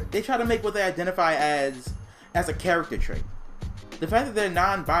what they identify as a character trait. The fact that they're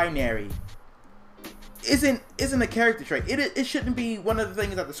non-binary isn't a character trait. It shouldn't be one of the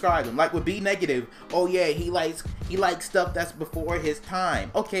things that describe them. Like with B negative, oh yeah, he likes stuff that's before his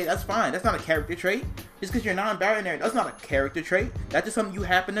time. Okay, that's fine. That's not a character trait. Just because you're non-binary, that's not a character trait. That's just something you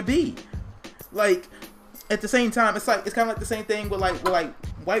happen to be. At the same time, it's kind of like the same thing with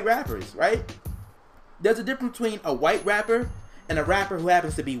white rappers, right? There's a difference between a white rapper and a rapper who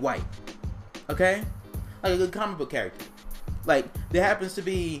happens to be white. Okay? Like a good comic book character. There happens to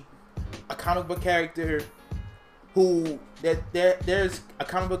be a comic book character there's a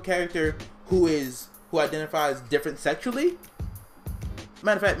comic book character who identifies different sexually.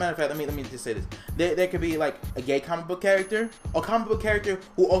 Matter of fact, let me just say this. There could be a gay comic book character, or comic book character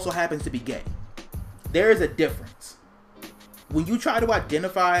who also happens to be gay. There is a difference. When you try to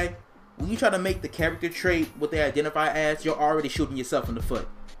make the character trait what they identify as, you're already shooting yourself in the foot.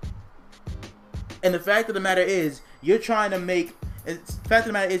 And the fact of the matter is, you're trying to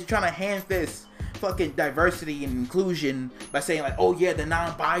hand fist fucking diversity and inclusion by saying oh yeah, they're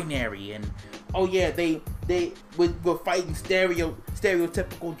non-binary, and oh yeah, we're fighting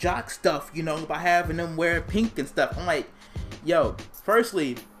stereotypical jock stuff, you know, by having them wear pink and stuff. I'm like, yo,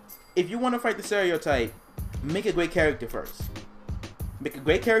 firstly, if you want to fight the stereotype, make a great character first. Make a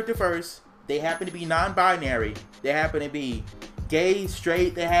great character first. They happen to be non-binary. They happen to be gay,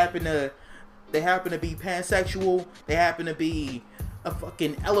 straight, they happen to be pansexual, they happen to be a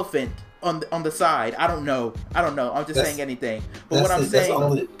fucking elephant on the side. I don't know. I'm just saying anything. But what I'm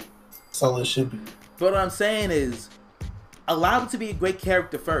saying, that's all it should be. But what I'm saying is, allow them to be a great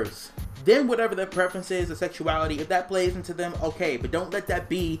character first. Then whatever their preference is or sexuality, if that plays into them, okay. But don't let that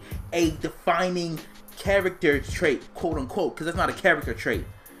be a defining character trait, quote unquote, because that's not a character trait.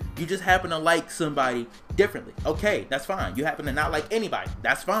 You just happen to like somebody differently. Okay, that's fine. You happen to not like anybody.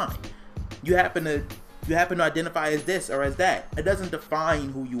 That's fine. You happen to identify as this or as that. It doesn't define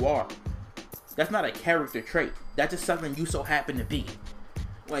who you are. That's not a character trait. That's just something you so happen to be.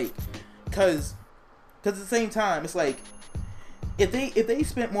 Like, cause at the same time, it's like, if they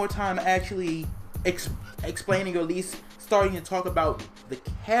spent more time actually explaining, or at least starting to talk about the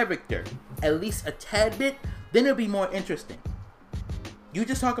character at least a tad bit, then it'll be more interesting. You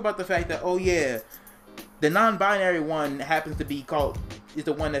just talk about the fact that, oh yeah, the non-binary one happens to be is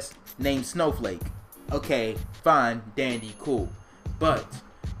the one that's named Snowflake. Okay, fine, dandy, cool. But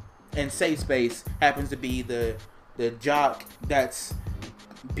and Safe Space happens to be the jock that's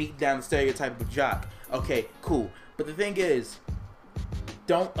beat down the stereotype of jock. Okay, cool. But the thing is,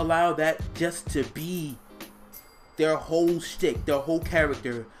 don't allow that just to be their whole shtick, their whole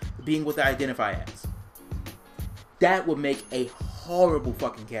character being what they identify as. That would make a horrible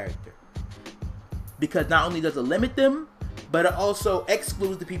fucking character. Because not only does it limit them, but it also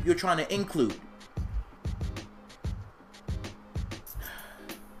excludes the people you're trying to include.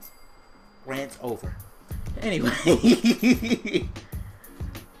 Rant's over. Anyway.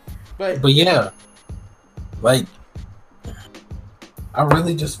 But yeah. Like, I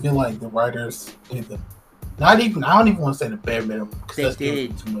really just feel like the writers did I don't even want to say the bare minimum, because that's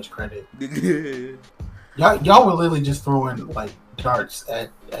giving too much credit. y'all were literally just throwing like darts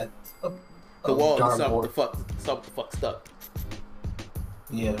at the wall to stop the fuck stuck.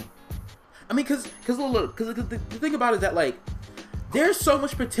 Yeah. I mean, cause the thing about it is that, like, there's so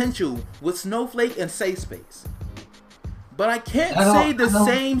much potential with Snowflake and Safe Space, but I can't say the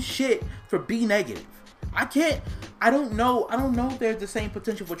same shit for B Negative. I don't know if there's the same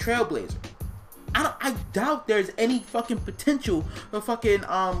potential for Trailblazer. I doubt there's any fucking potential for fucking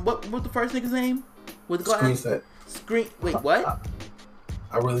what the first nigga's name with the glass? Wait, what?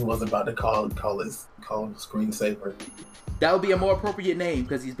 I really wasn't about to call him Screensaver. That would be a more appropriate name,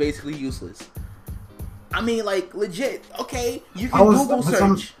 because he's basically useless. I mean, like, legit. Okay, you can Google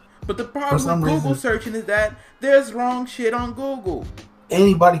search, but the problem with Google searching is that there's wrong shit on Google.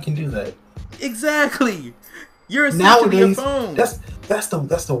 Anybody can do that. Exactly. You're essentially a phone. That's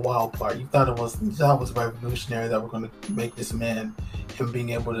the wild part. You thought it was revolutionary that we're going to make this man, him being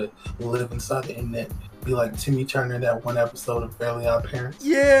able to live inside the internet, be like Timmy Turner in that one episode of Fairly Odd Parents.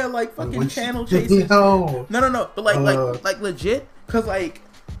 Yeah, like fucking channel chasing. No, but like legit, cause like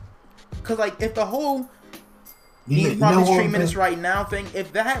if the whole he's probably streaming this right now thing,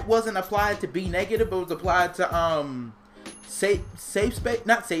 if that wasn't applied to B Negative, but was applied to Safe Space,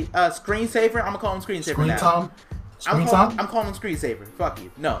 not Safe, Screensaver. I'm gonna call him Screensaver now. I'm calling him Screensaver. Fuck you.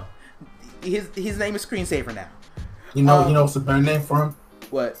 No, his name is Screensaver now. You know what's a better name for him?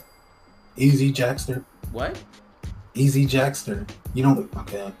 What? Easy Jackster. What? Easy Jackster. You know?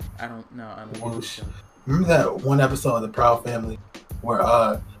 Okay. I don't know. I don't. Remember that one episode of The Proud Family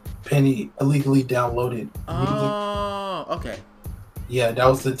where Penny illegally downloaded music? Oh, okay. Yeah, that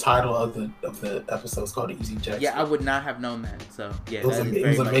was the title of the episode. It's called Easy Jackson. Yeah, I would not have known that. So yeah, it was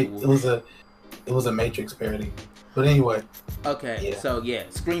a Matrix parody. But anyway. Okay, yeah. So yeah,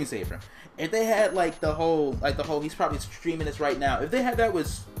 Screensaver. If they had like the whole he's probably streaming this right now. If they had that with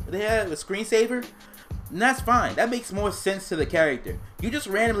Screensaver, then that's fine. That makes more sense to the character. You just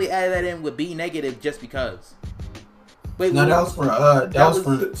randomly added that in with B Negative just because. Wait, no, that was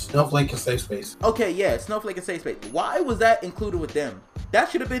for Snowflake and Safe Space. Okay, yeah, Snowflake and Safe Space. Why was that included with them? That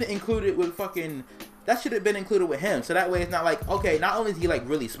should have been included with him. So that way it's not like, okay, not only is he like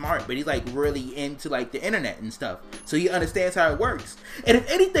really smart, but he's like really into like the internet and stuff. So he understands how it works. And if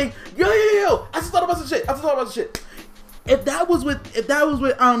anything, yo, I just thought about some shit. If that was with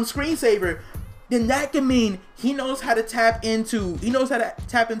Screensaver, then that can mean he knows how to tap into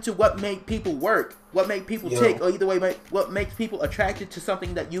what make people work, what make people tick, or either way what makes people attracted to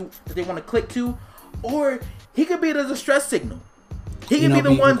something that they want to click to, or he could be it as a stress signal. He can be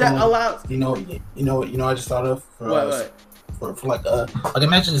the one that allows. You know what I just thought of for like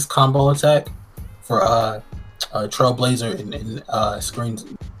imagine this combo attack for Trailblazer and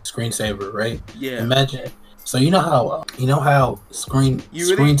Screensaver, right? Yeah. Imagine. So you know how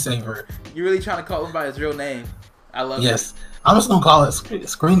Screensaver. You really trying to call him by his real name? I love it. I'm just gonna call it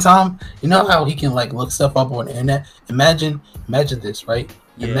screen time. You know how he can like look stuff up on the internet. Imagine this, right?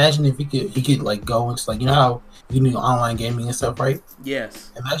 Yeah. Imagine if he could like go into like, you know how you can do online gaming and stuff, right?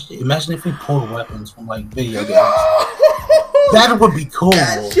 Yes. Imagine if he pulled weapons from like video games. That would be cool.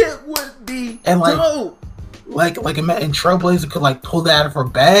 That shit would be dope. Like imagine Trailblazer could like pull that out of her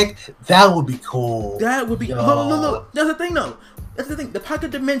bag. That would be cool. That would be. Look. That's the thing, though. That's the thing. The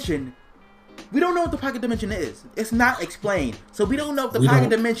pocket dimension. We don't know what the pocket dimension is. It's not explained. So we don't know if the pocket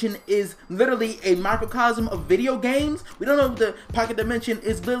dimension is literally a microcosm of video games. We don't know if the pocket dimension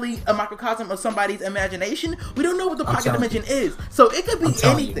is literally a microcosm of somebody's imagination. We don't know what the pocket dimension is. So it could be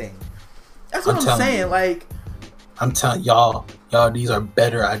anything. That's what I'm saying. Like, I'm telling y'all, these are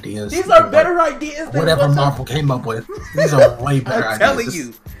better ideas. These are better ideas than whatever Marvel came up with. These are way better ideas. I'm telling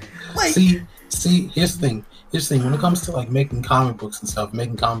you. Like, see, here's the thing. When it comes to like making comic books and stuff,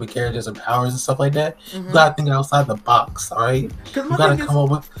 making comic characters and powers and stuff like that, you gotta think outside the box, all right? You gotta come up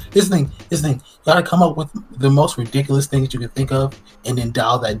with this thing. You gotta come up with the most ridiculous things you can think of, and then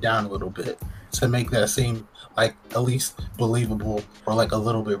dial that down a little bit to make that seem like at least believable or like a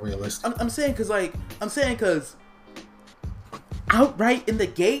little bit realistic. I'm saying because outright in the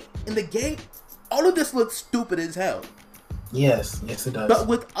gate, all of this looks stupid as hell. Yes, it does. But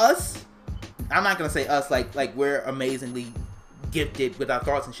with us. I'm not gonna say us like we're amazingly gifted with our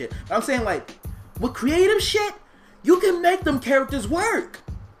thoughts and shit. But I'm saying like with creative shit, you can make them characters work.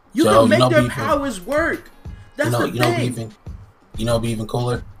 You can make their powers work. That's the thing. You know, it'd be even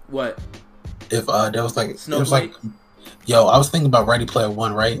cooler. What? If there was like, I was thinking about Ready Player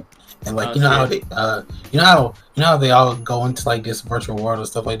One, right? And like, you know how they all go into like this virtual world and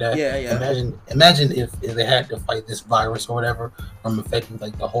stuff like that. Yeah. Imagine if they had to fight this virus or whatever from affecting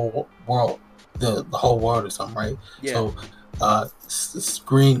like the whole world. The whole world or something, right? Yeah. So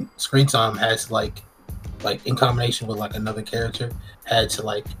screen time has like in combination with like another character had to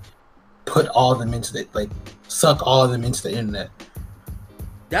like put all of them into the like suck all of them into the internet.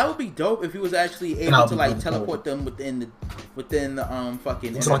 That would be dope if he was actually able to like teleport them within the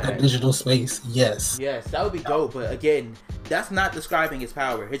fucking it's internet. Like a digital space. Yes, that would be dope. But again, that's not describing his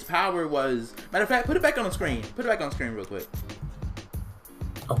power. His power was, matter of fact, put it back on the screen. Put it back on the screen real quick.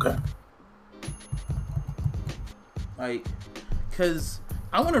 Okay. Like, cause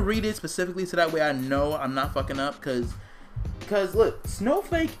I want to read it specifically so that way I know I'm not fucking up. Cause look,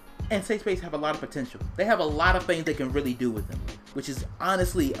 Snowflake and Safe Space have a lot of potential. They have a lot of things they can really do with them, which is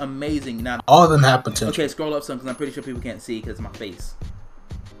honestly amazing. Now, all of them have potential. Okay, scroll up some because I'm pretty sure people can't see because of my face.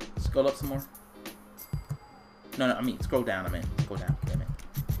 Scroll up some more. No, I mean scroll down. Scroll down. Okay,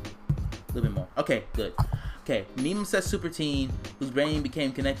 a little bit more. Okay, good. Okay, Nemesis Super Teen, whose brain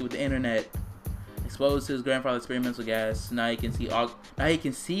became connected with the internet, exposed to his grandfather's experimental gas. Now he can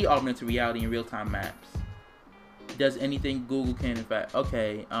see augmented reality in real-time maps. Does anything Google can, in fact.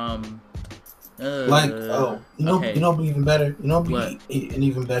 Okay. Be even better. Be an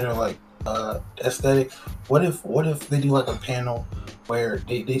even better like aesthetic. What if they do like a panel where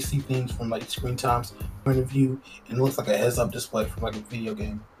they see things from like screen time's point of view and it looks like a heads-up display from like a video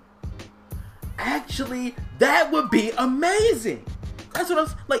game. Actually, that would be amazing. That's what I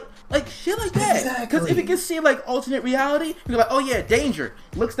was like shit like that. Because if it can see like alternate reality, you're like, oh yeah, danger.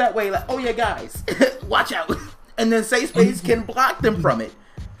 Looks that way, like, oh yeah, guys, watch out. And then Safe Space can block them from it.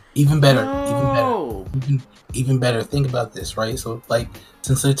 Even better. Even better. Think about this, right? So like,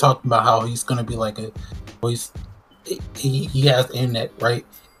 since they're talking about how he's gonna be like he has the internet, right?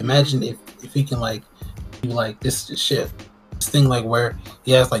 Imagine if he can like do like this thing like where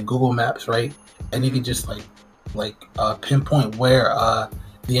he has like Google Maps, right? And he can just like pinpoint where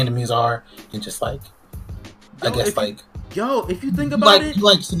the enemies are and just like if you think about it,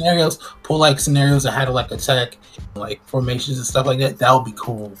 like scenarios, pull like scenarios of how to like attack, like formations and stuff like that. That would be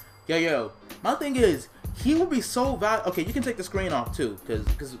cool. Yo, my thing is he would be so valuable. Okay, you can take the screen off too,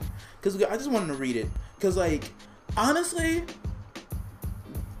 because I just wanted to read it. Because like honestly,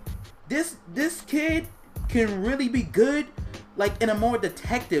 this kid can really be good, like in a more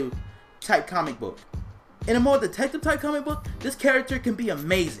detective type comic book. In a more detective type comic book, this character can be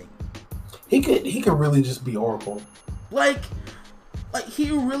amazing. He could really just be Oracle. Like he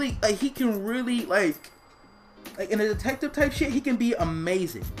can really like in a detective type shit, he can be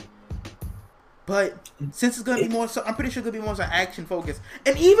amazing. But since it's gonna be more, so I'm pretty sure it's gonna be more so action focused.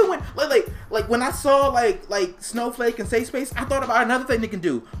 And even when like when I saw like Snowflake and Safe Space, I thought about another thing they can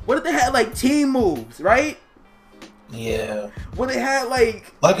do. What if they had like team moves, right? Yeah. When they had like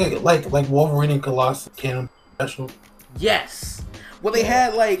Wolverine and Colossus Cannon special. Yes. Well, they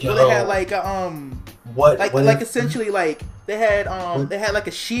had essentially like they had like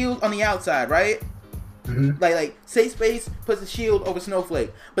a shield on the outside, right? Like Safe Space puts a shield over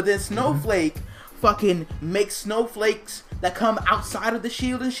Snowflake, but then Snowflake fucking makes snowflakes that come outside of the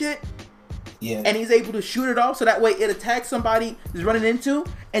shield and shit. Yeah. And he's able to shoot it off so that way it attacks somebody he's running into,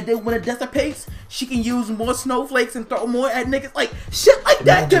 and then when it dissipates, she can use more snowflakes and throw more at niggas. Like shit like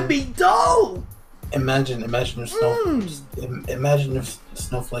that could be dope. Imagine if imagine if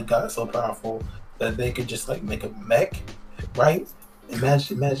Snowflake got so powerful that they could just like make a mech, right?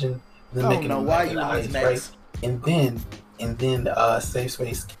 Imagine them making a mech ice, right? And then Safe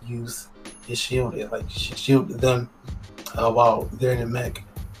Space can use his shield and like shield them while they're in the mech.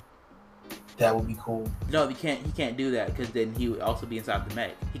 That would be cool. No, he can't do that because then he would also be inside the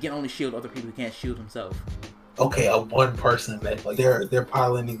mech. He can only shield other people. He can't shield himself. Okay, a one person mech. Like they're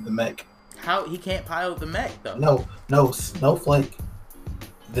piloting the mech. How he can't pilot the mech though? No, Snowflake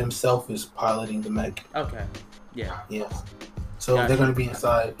themselves is piloting the mech. Okay. Yeah. Yes. So they're gonna be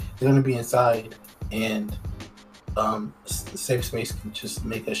inside. And Safe Space can just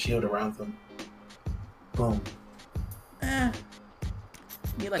make a shield around them. Boom.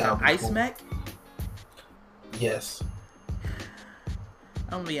 You like an ice mech? Yes.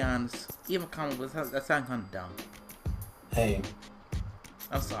 I'm gonna be honest. Even comic books, that sounds kind of dumb. Hey.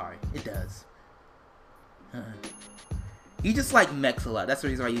 I'm sorry. It does. You just like mechs a lot. That's the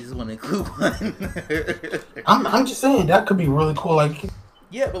reason why you just want to include one. I'm just saying that could be really cool. Like.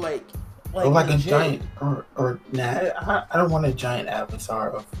 Yeah, but like a giant or nah. I don't want a giant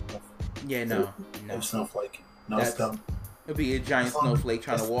avatar of Snowflake. No, it's dumb. It'd be a giant snowflake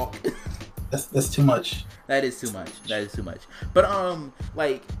trying to walk. That's too much. That is too much. But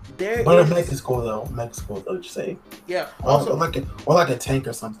like there. But a mech is cool though. Just say. Yeah. Also, or like a tank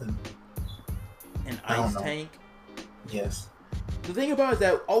or something. An ice tank. Yes. The thing about it is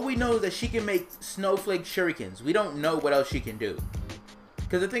that all we know is that she can make snowflake shurikens. We don't know what else she can do.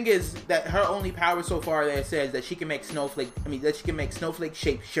 Because the thing is that her only power so far that it says that she can make snowflake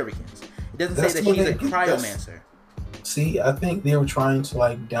shaped shurikens. It doesn't say that she's a cryomancer. See, I think they were trying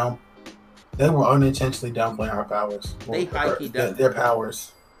to they were unintentionally downplaying her powers. They high-keyed down their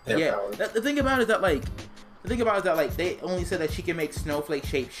powers. Powers. The thing about it is that they only said that she can make snowflake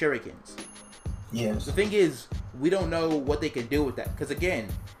shaped shurikens. Yes. The thing is, we don't know what they can do with that. Because again,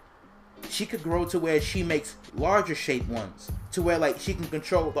 she could grow to where she makes larger shaped ones. To where she can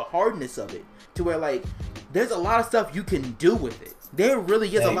control the hardness of it. To where there's a lot of stuff you can do with it. There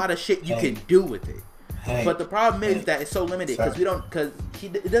really is a lot of shit you can do with it. But the problem is that it's so limited because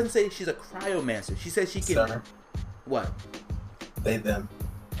it doesn't say she's a cryomancer. She says she can. Sir. What? They them.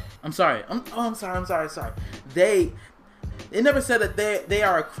 I'm sorry. I'm sorry. They never said that they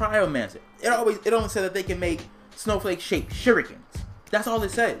are a cryomancer. It only said that they can make snowflake shaped shurikens. That's all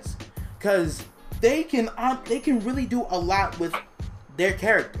it says. Cause they can really do a lot with their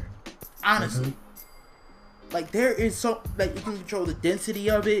character. Honestly. There is so you can control the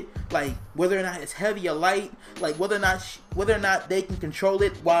density of it, whether or not it's heavy or light, whether or not they can control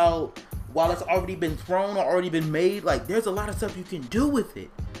it while it's already been thrown or already been made. There's a lot of stuff you can do with it,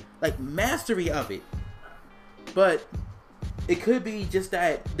 mastery of it. But it could be just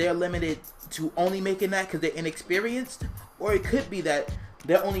that they're limited to only making that because they're inexperienced, or it could be that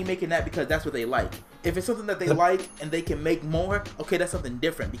they're only making that because that's what they like. If it's something that they like and they can make more, okay, that's something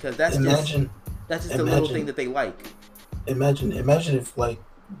different because that's just a little thing that they like. Imagine if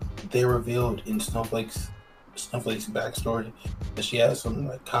they revealed in Snowflake's backstory that she has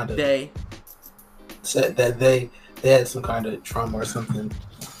some kind of said that they had some kind of trauma or something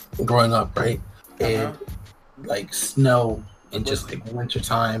growing up, right? And snow and just winter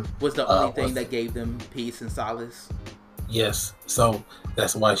time was the only thing that gave them peace and solace. Yes, so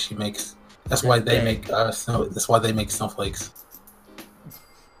that's why she makes. That's why they make snow. That's why they make snowflakes.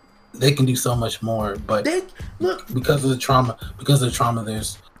 They can do so much more, but because of the trauma.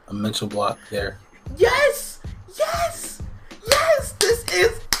 There's a mental block there. Yes. This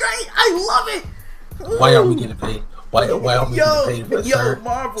is great. I love it. Ooh. Why aren't we getting paid? Why aren't we getting paid? Yo,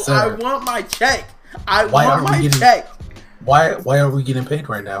 Marvel, sir. I want my check. Why aren't we getting paid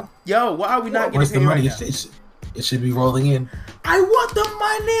right now? Yo, why are we not Where's getting the money? Right now? It should be rolling in. I want the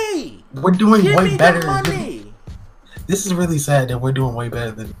money. We're doing way better. This is really sad that we're doing way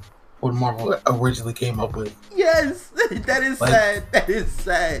better than what Marvel originally came up with. Yes, that is sad. That is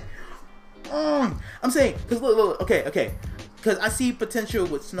sad. I'm saying because look, okay, because I see potential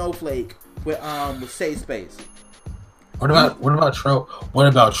with Snowflake with Safe Space. What about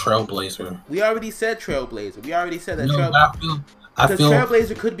Trailblazer? We already said Trailblazer. We already said that. No, I feel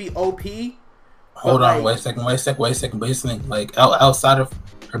Trailblazer could be OP. Hold on, wait a second. Outside of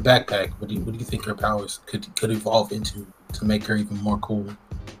her backpack, what do you think her powers could evolve into to make her even more cool?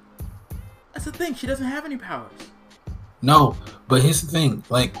 That's the thing. She doesn't have any powers. No, but here's the thing.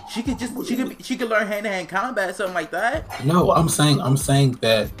 Like she could learn hand-to-hand combat, something like that. No, I'm saying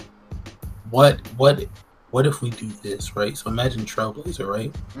that. What if we do this, right? So imagine Trailblazer,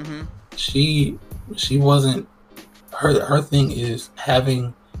 right? Mm-hmm. She wasn't. Her thing is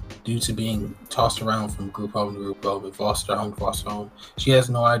having, due to being tossed around from group home to group home, and foster home. She has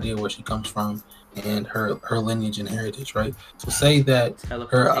no idea where she comes from and her lineage and heritage, right? So say that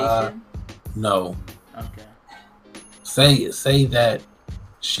her no. Okay. Say that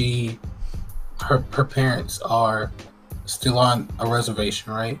her parents are still on a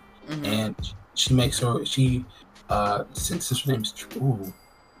reservation, right? Mm-hmm. And she makes her since her name's True.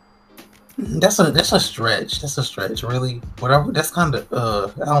 That's a stretch. That's a stretch, really. Whatever. That's kind of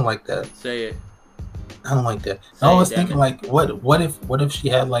I don't like that. Say it. I don't like that. I was thinking like, what if she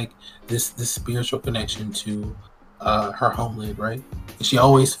had like this spiritual connection to her homeland, right? And she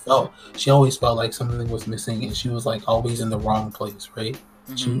always felt like something was missing, and she was like always in the wrong place, right?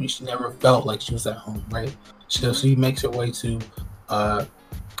 Mm-hmm. She never felt like she was at home, right? So she makes her way to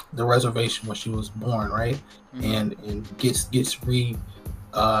the reservation where she was born, right? Mm-hmm. And gets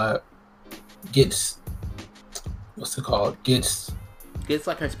what's it called? Gets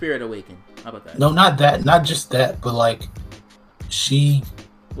like her spirit awakened. How about that? No, not that. Not just that, but like she.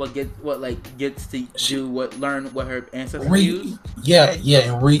 Gets to learn what her ancestors used? Yeah,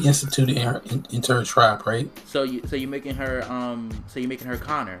 and reinstitute her into her tribe, right? So you're making her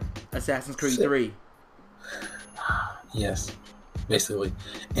Connor, Assassin's Creed 3. Yes, basically,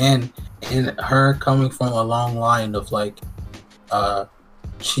 and her coming from a long line of like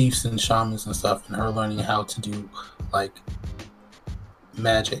chiefs and shamans and stuff, and her learning how to do like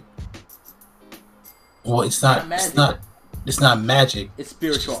magic. Well, it's not magic. It's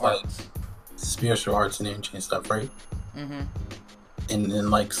spiritual arts. Like spiritual arts and ancient stuff, right? Mm-hmm. And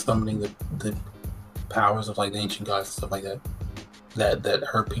then like summoning the powers of like the ancient gods and stuff like that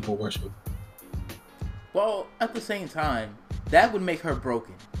her people worship. Well, at the same time, that would make her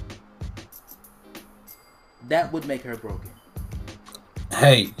broken.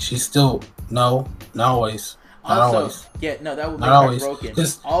 Hey, she's still not always. Not always. Yeah, no, that would make her broken.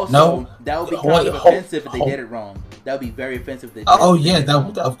 That would be kind of offensive if they did it wrong. That would be very offensive if they did it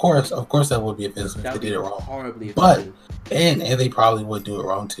wrong. Of course that would be offensive if they did it wrong. Horribly offensive. But and they probably would do it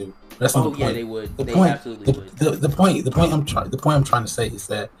wrong too. That's not the point. Yeah, they would. They absolutely would. The point I'm trying to say is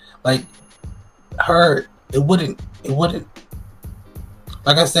that like it wouldn't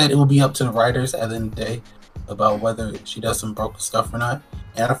like I said, it would be up to the writers at the end of the day about whether she does some broken stuff or not.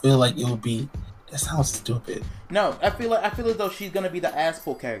 And I feel like it would be. That sounds stupid. No, I feel as though she's gonna be the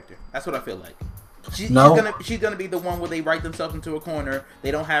asshole character. That's what I feel like. She's gonna be the one where they write themselves into a corner.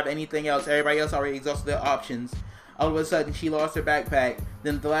 They don't have anything else. Everybody else already exhausted their options. All of a sudden, she lost her backpack.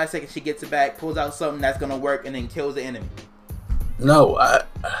 Then the last second, she gets it back, pulls out something that's gonna work, and then kills the enemy. No,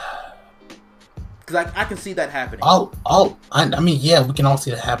 because I can see that happening. I mean, yeah, we can all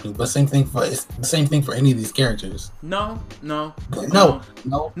see that happening, but it's the same thing for any of these characters. No, because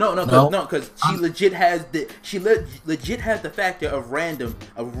she legit has the factor of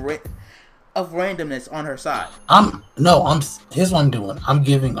randomness on her side. Here's what I'm doing. I'm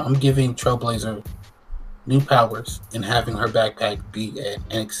giving Trailblazer new powers and having her backpack be an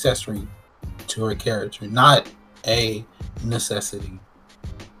accessory to her character, not a necessity.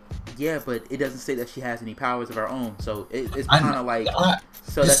 Yeah, but it doesn't say that she has any powers of her own, so it's kind of like.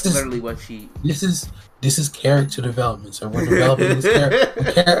 So that's literally what she. This is character development. So we're developing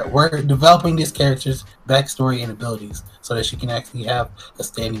we're developing this character's backstory and abilities so that she can actually have a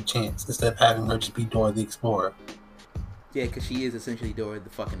standing chance instead of having her just be Dora the Explorer. Yeah, because she is essentially Dora the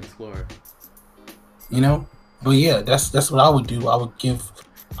fucking Explorer. You know, but yeah, that's what I would do. I would give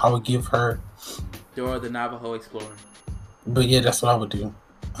her Dora the Navajo Explorer. But yeah, that's what I would do.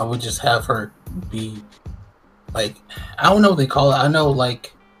 I would just have her be like, I don't know what they call it. I know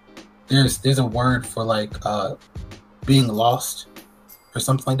like there's a word for like being lost or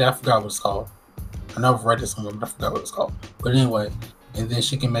something like that. I forgot what it's called. I know I've read it somewhere, but I forgot what it's called. But anyway, and then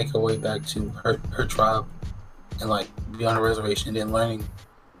she can make her way back to her tribe and like be on a reservation and then learning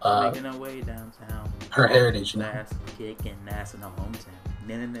making her way downtown. Her heritage, you know. Ass kicking ass in her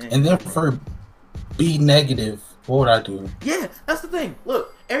hometown. And then for be negative, what would I do? Yeah, that's the thing.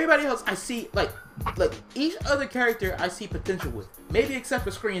 Look, everybody else I see like each other character I see potential with. Maybe except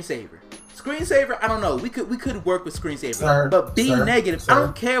for Screensaver. Screensaver, I don't know. We could work with Screensaver. But be negative. I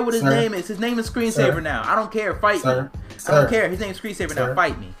don't care what his name is. His name is Screensaver now. I don't care. Fight me. I don't care. His name is Screensaver now.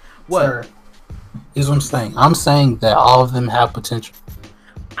 Fight me. What? Here's what I'm saying. I'm saying that all of them have potential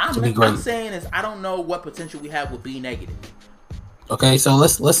to be great. I'm saying is I don't know what potential we have with be negative. Okay, so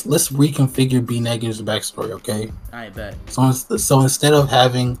let's reconfigure B Negative's backstory. Okay, I bet. So instead of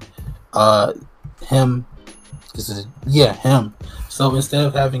having him, him. So instead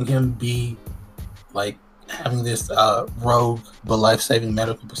of having him be like having this rogue but life-saving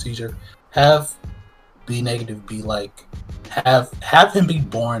medical procedure, have B Negative be like have him be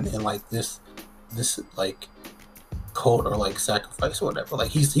born in like this like cult or like sacrifice or whatever.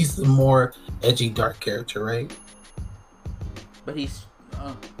 Like he's the more edgy, dark character, right? But he's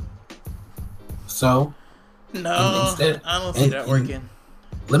so no. Instead, I don't see that working.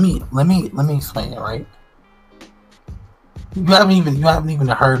 Let me explain it, right? You haven't even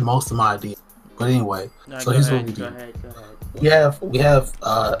heard most of my ideas. But anyway, no, so here's what we do. Go ahead. We have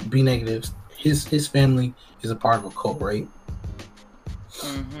B Negatives. His family is a part of a cult, right?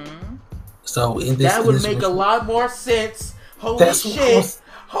 Mm-hmm. So in this, that would make a lot more sense.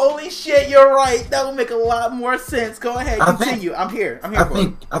 Holy shit! You're right. That would make a lot more sense. Go ahead, continue. I'm here. I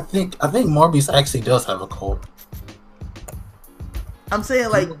think Morbius actually does have a cult. I'm saying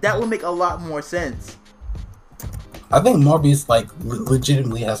like that would make a lot more sense. I think Morbius like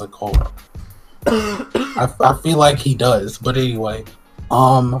legitimately has a cult. I feel like he does, but anyway, it's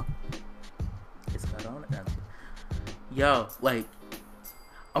got on it. Yo, like,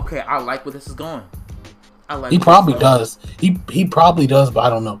 okay, I like where this is going. He probably does. He probably does, but I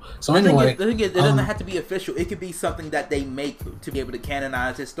don't know. So anyway, the thing is, it doesn't have to be official. It could be something that they make to be able to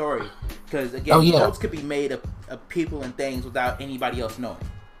canonize his story. Because again, cults could be made of people and things without anybody else knowing.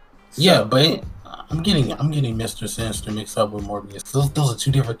 So, yeah, but I'm getting Mr. Sinister mixed up with Morbius. Those are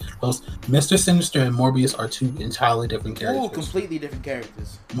two different. Mr. Sinister and Morbius are two entirely different characters. Oh, completely different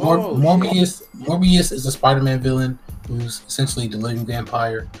characters. Morbius is a Spider-Man villain who's essentially the living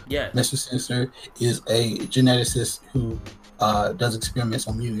vampire. Yeah. Mr. Sinister is a geneticist who does experiments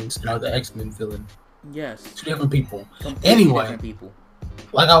on mutants and are the X-Men villain. Yes. Two different people. Completely anyway, different people.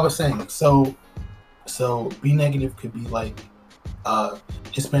 Like I was saying, so B Negative could be like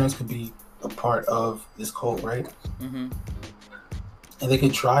his parents could be a part of this cult, right? Mm-hmm. And they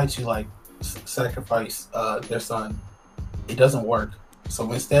could try to like sacrifice their son. It doesn't work.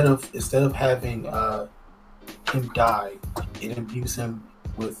 So instead of having him die, it imbues him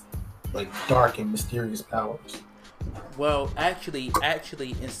with like dark and mysterious powers. Well, actually,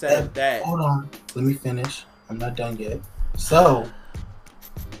 instead of that, hold on, let me finish. I'm not done yet. So,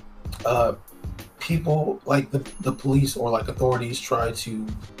 people like the police or like authorities try to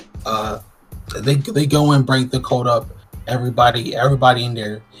they go and break the code up. Everybody in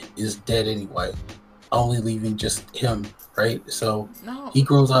there is dead anyway, only leaving just him, right? So he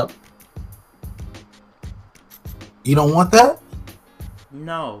grows up. You don't want that?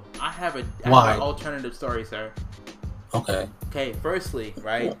 No, I have an alternative story, sir. Okay. Firstly,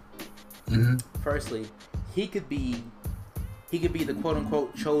 right? Mm-hmm. Firstly, he could be the quote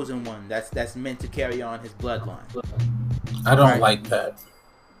unquote chosen one that's meant to carry on his bloodline. I don't like that.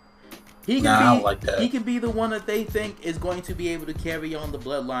 I don't like that. He could be the one that they think is going to be able to carry on the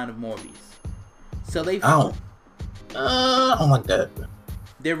bloodline of Morbius. So I don't like that.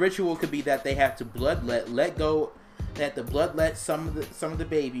 Their ritual could be that they have to let go. That the bloodlet some of the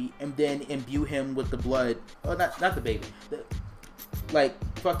baby and then imbue him with the blood. Oh, not the baby. Like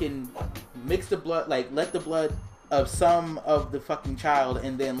fucking mix the blood. Like let the blood of some of the fucking child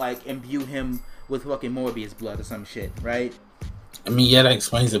and then like imbue him with fucking Morbius blood or some shit, right? I mean, yeah, that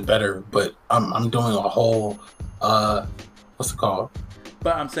explains it better. But I'm doing a whole what's it called?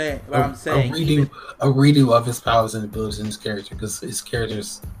 But I'm saying a redo of his powers and abilities in his character because his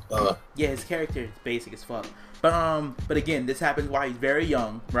character's his character is basic as fuck. But again, this happens while he's very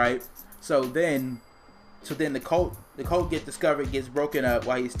young, right? So then the cult gets discovered, gets broken up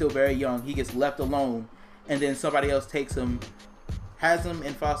while he's still very young. He gets left alone, and then somebody else takes him, has him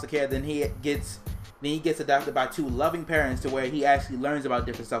in foster care. Then he gets adopted by two loving parents to where he actually learns about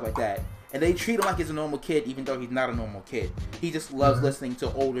different stuff like that. And they treat him like he's a normal kid, even though he's not a normal kid. He just loves listening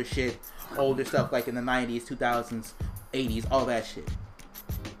to older stuff like in the 90s, 2000s, 80s, all that shit,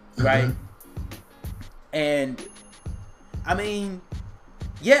 right? And I mean,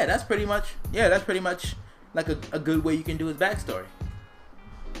 that's pretty much like a good way you can do his backstory.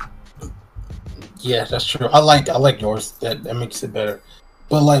 Yeah, that's true. I like yours. That makes it better.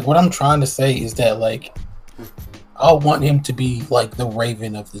 But like what I'm trying to say is that like I want him to be like the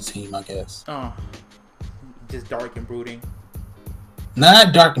Raven of the team, I guess. Oh, just dark and brooding.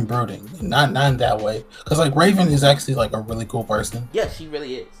 Not dark and brooding, not in that way. Because like Raven is actually like a really cool person. Yeah, she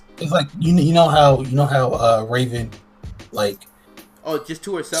really is. It's like you know how Raven like just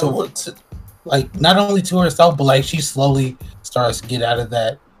to herself. So like not only to herself, but like she slowly starts to get out of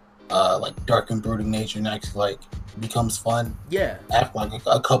that like dark and brooding nature and actually like becomes fun. Yeah. After like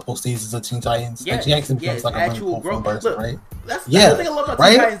a couple seasons of Teen Titans. Yeah. Like she actually becomes like a really cool growth. person, Look, right? That's the thing I love about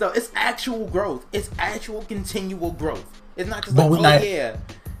Teen Titans though. It's actual growth. It's actual continual growth. It's not just like, yeah.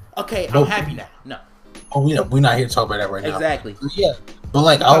 Okay, I'm happy now. No. Oh, we're not here to talk about that right now. Exactly. Yeah. But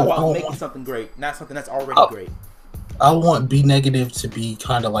like I want making something great, not something that's already great. I want B negative to be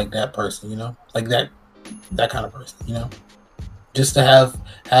kind of like that person, you know? Like that kind of person, you know? Just to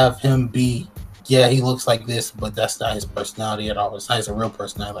have him be, yeah, he looks like this, but that's not his personality at all. It's not his real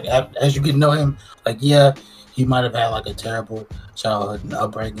personality. Like as you get to know him, like yeah, he might have had like a terrible childhood and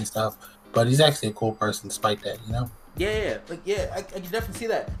upbringing and stuff, but he's actually a cool person despite that, you know? Yeah, like I can definitely see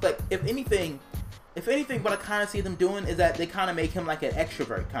that. Like if anything, what I kind of see them doing is that they kind of make him like an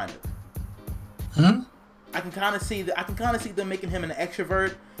extrovert, kind of. I can kind of see them making him an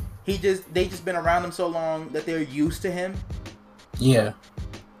extrovert. They just been around him so long that they're used to him. Yeah.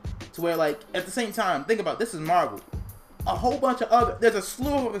 To where like at the same time, think about this is Marvel. A whole bunch of there's a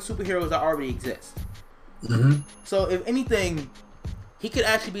slew of other superheroes that already exist. So if anything, he could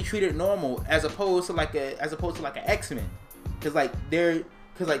actually be treated normal as opposed to like an X-Men, because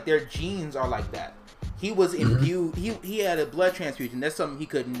their genes are like that. He was imbued. He had a blood transfusion. That's something he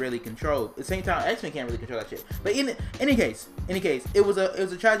couldn't really control. At the same time, X-Men can't really control that shit. But in any case, it was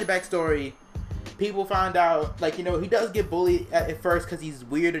a tragic backstory. People found out, like, you know, he does get bullied at first because he's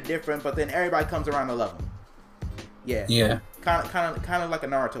weird or different, but then everybody comes around to love him. Yeah. Kind of like a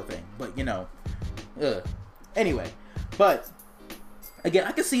Naruto thing, but you know. Anyway, but again,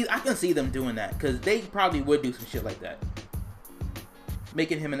 I can see them doing that because they probably would do some shit like that,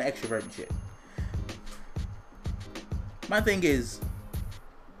 making him an extrovert and shit. My thing is,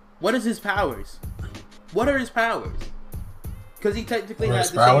 what is his powers? What are his powers? Because he technically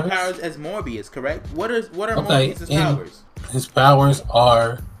has the same powers as Morbius, correct? What are Morbius' powers? His powers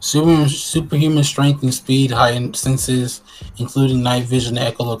are superhuman strength and speed, heightened senses, including night vision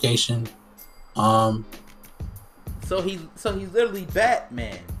and echolocation. So he's literally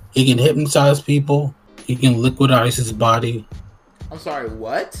Batman. He can hypnotize people. He can liquidize his body. I'm sorry,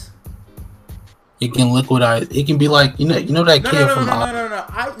 what? He can liquidize. It can be like you know that kid from.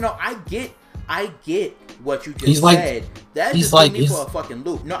 No. I get what you just said. That just put me for a fucking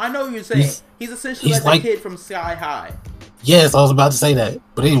loop. No, I know what you're saying. He's essentially like the kid from Sky High. Yes, I was about to say that.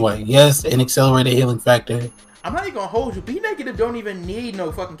 But anyway, yes, an accelerated healing factor. I'm not even gonna hold you. B negative don't even need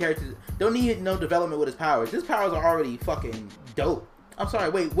no fucking characters. Don't need no development with his powers. His powers are already fucking dope. I'm sorry.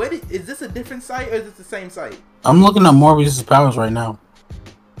 Wait, is this a different site or is this the same site? I'm looking at Morbius' powers right now.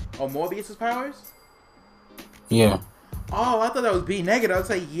 Oh, Morbius' powers? Yeah. Oh, I thought that was B negative. I was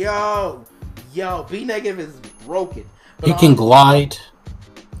like, yo, B negative is broken. But he can glide.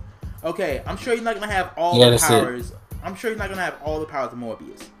 Okay, I'm sure he's not gonna have all the powers. I'm sure he's not gonna have all the powers of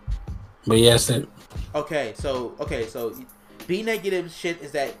Morbius. But yes, it. Okay, so B negative shit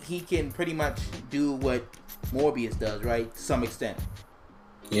is that he can pretty much do what Morbius does, right? To some extent.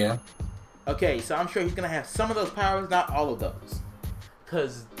 Yeah. Okay, so I'm sure he's gonna have some of those powers, not all of those,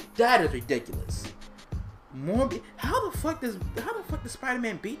 cause that is ridiculous. How the fuck does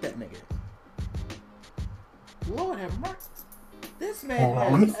Spider-Man beat that nigga? Lord have mercy. This man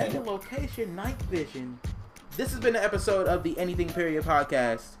has echolocation, night vision. This has been an episode of the Anything Period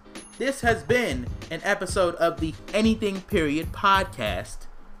podcast. This has been an episode of the Anything Period podcast.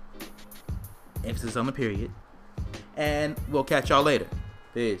 Emphasis on the period. And we'll catch y'all later.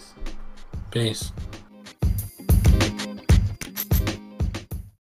 Peace.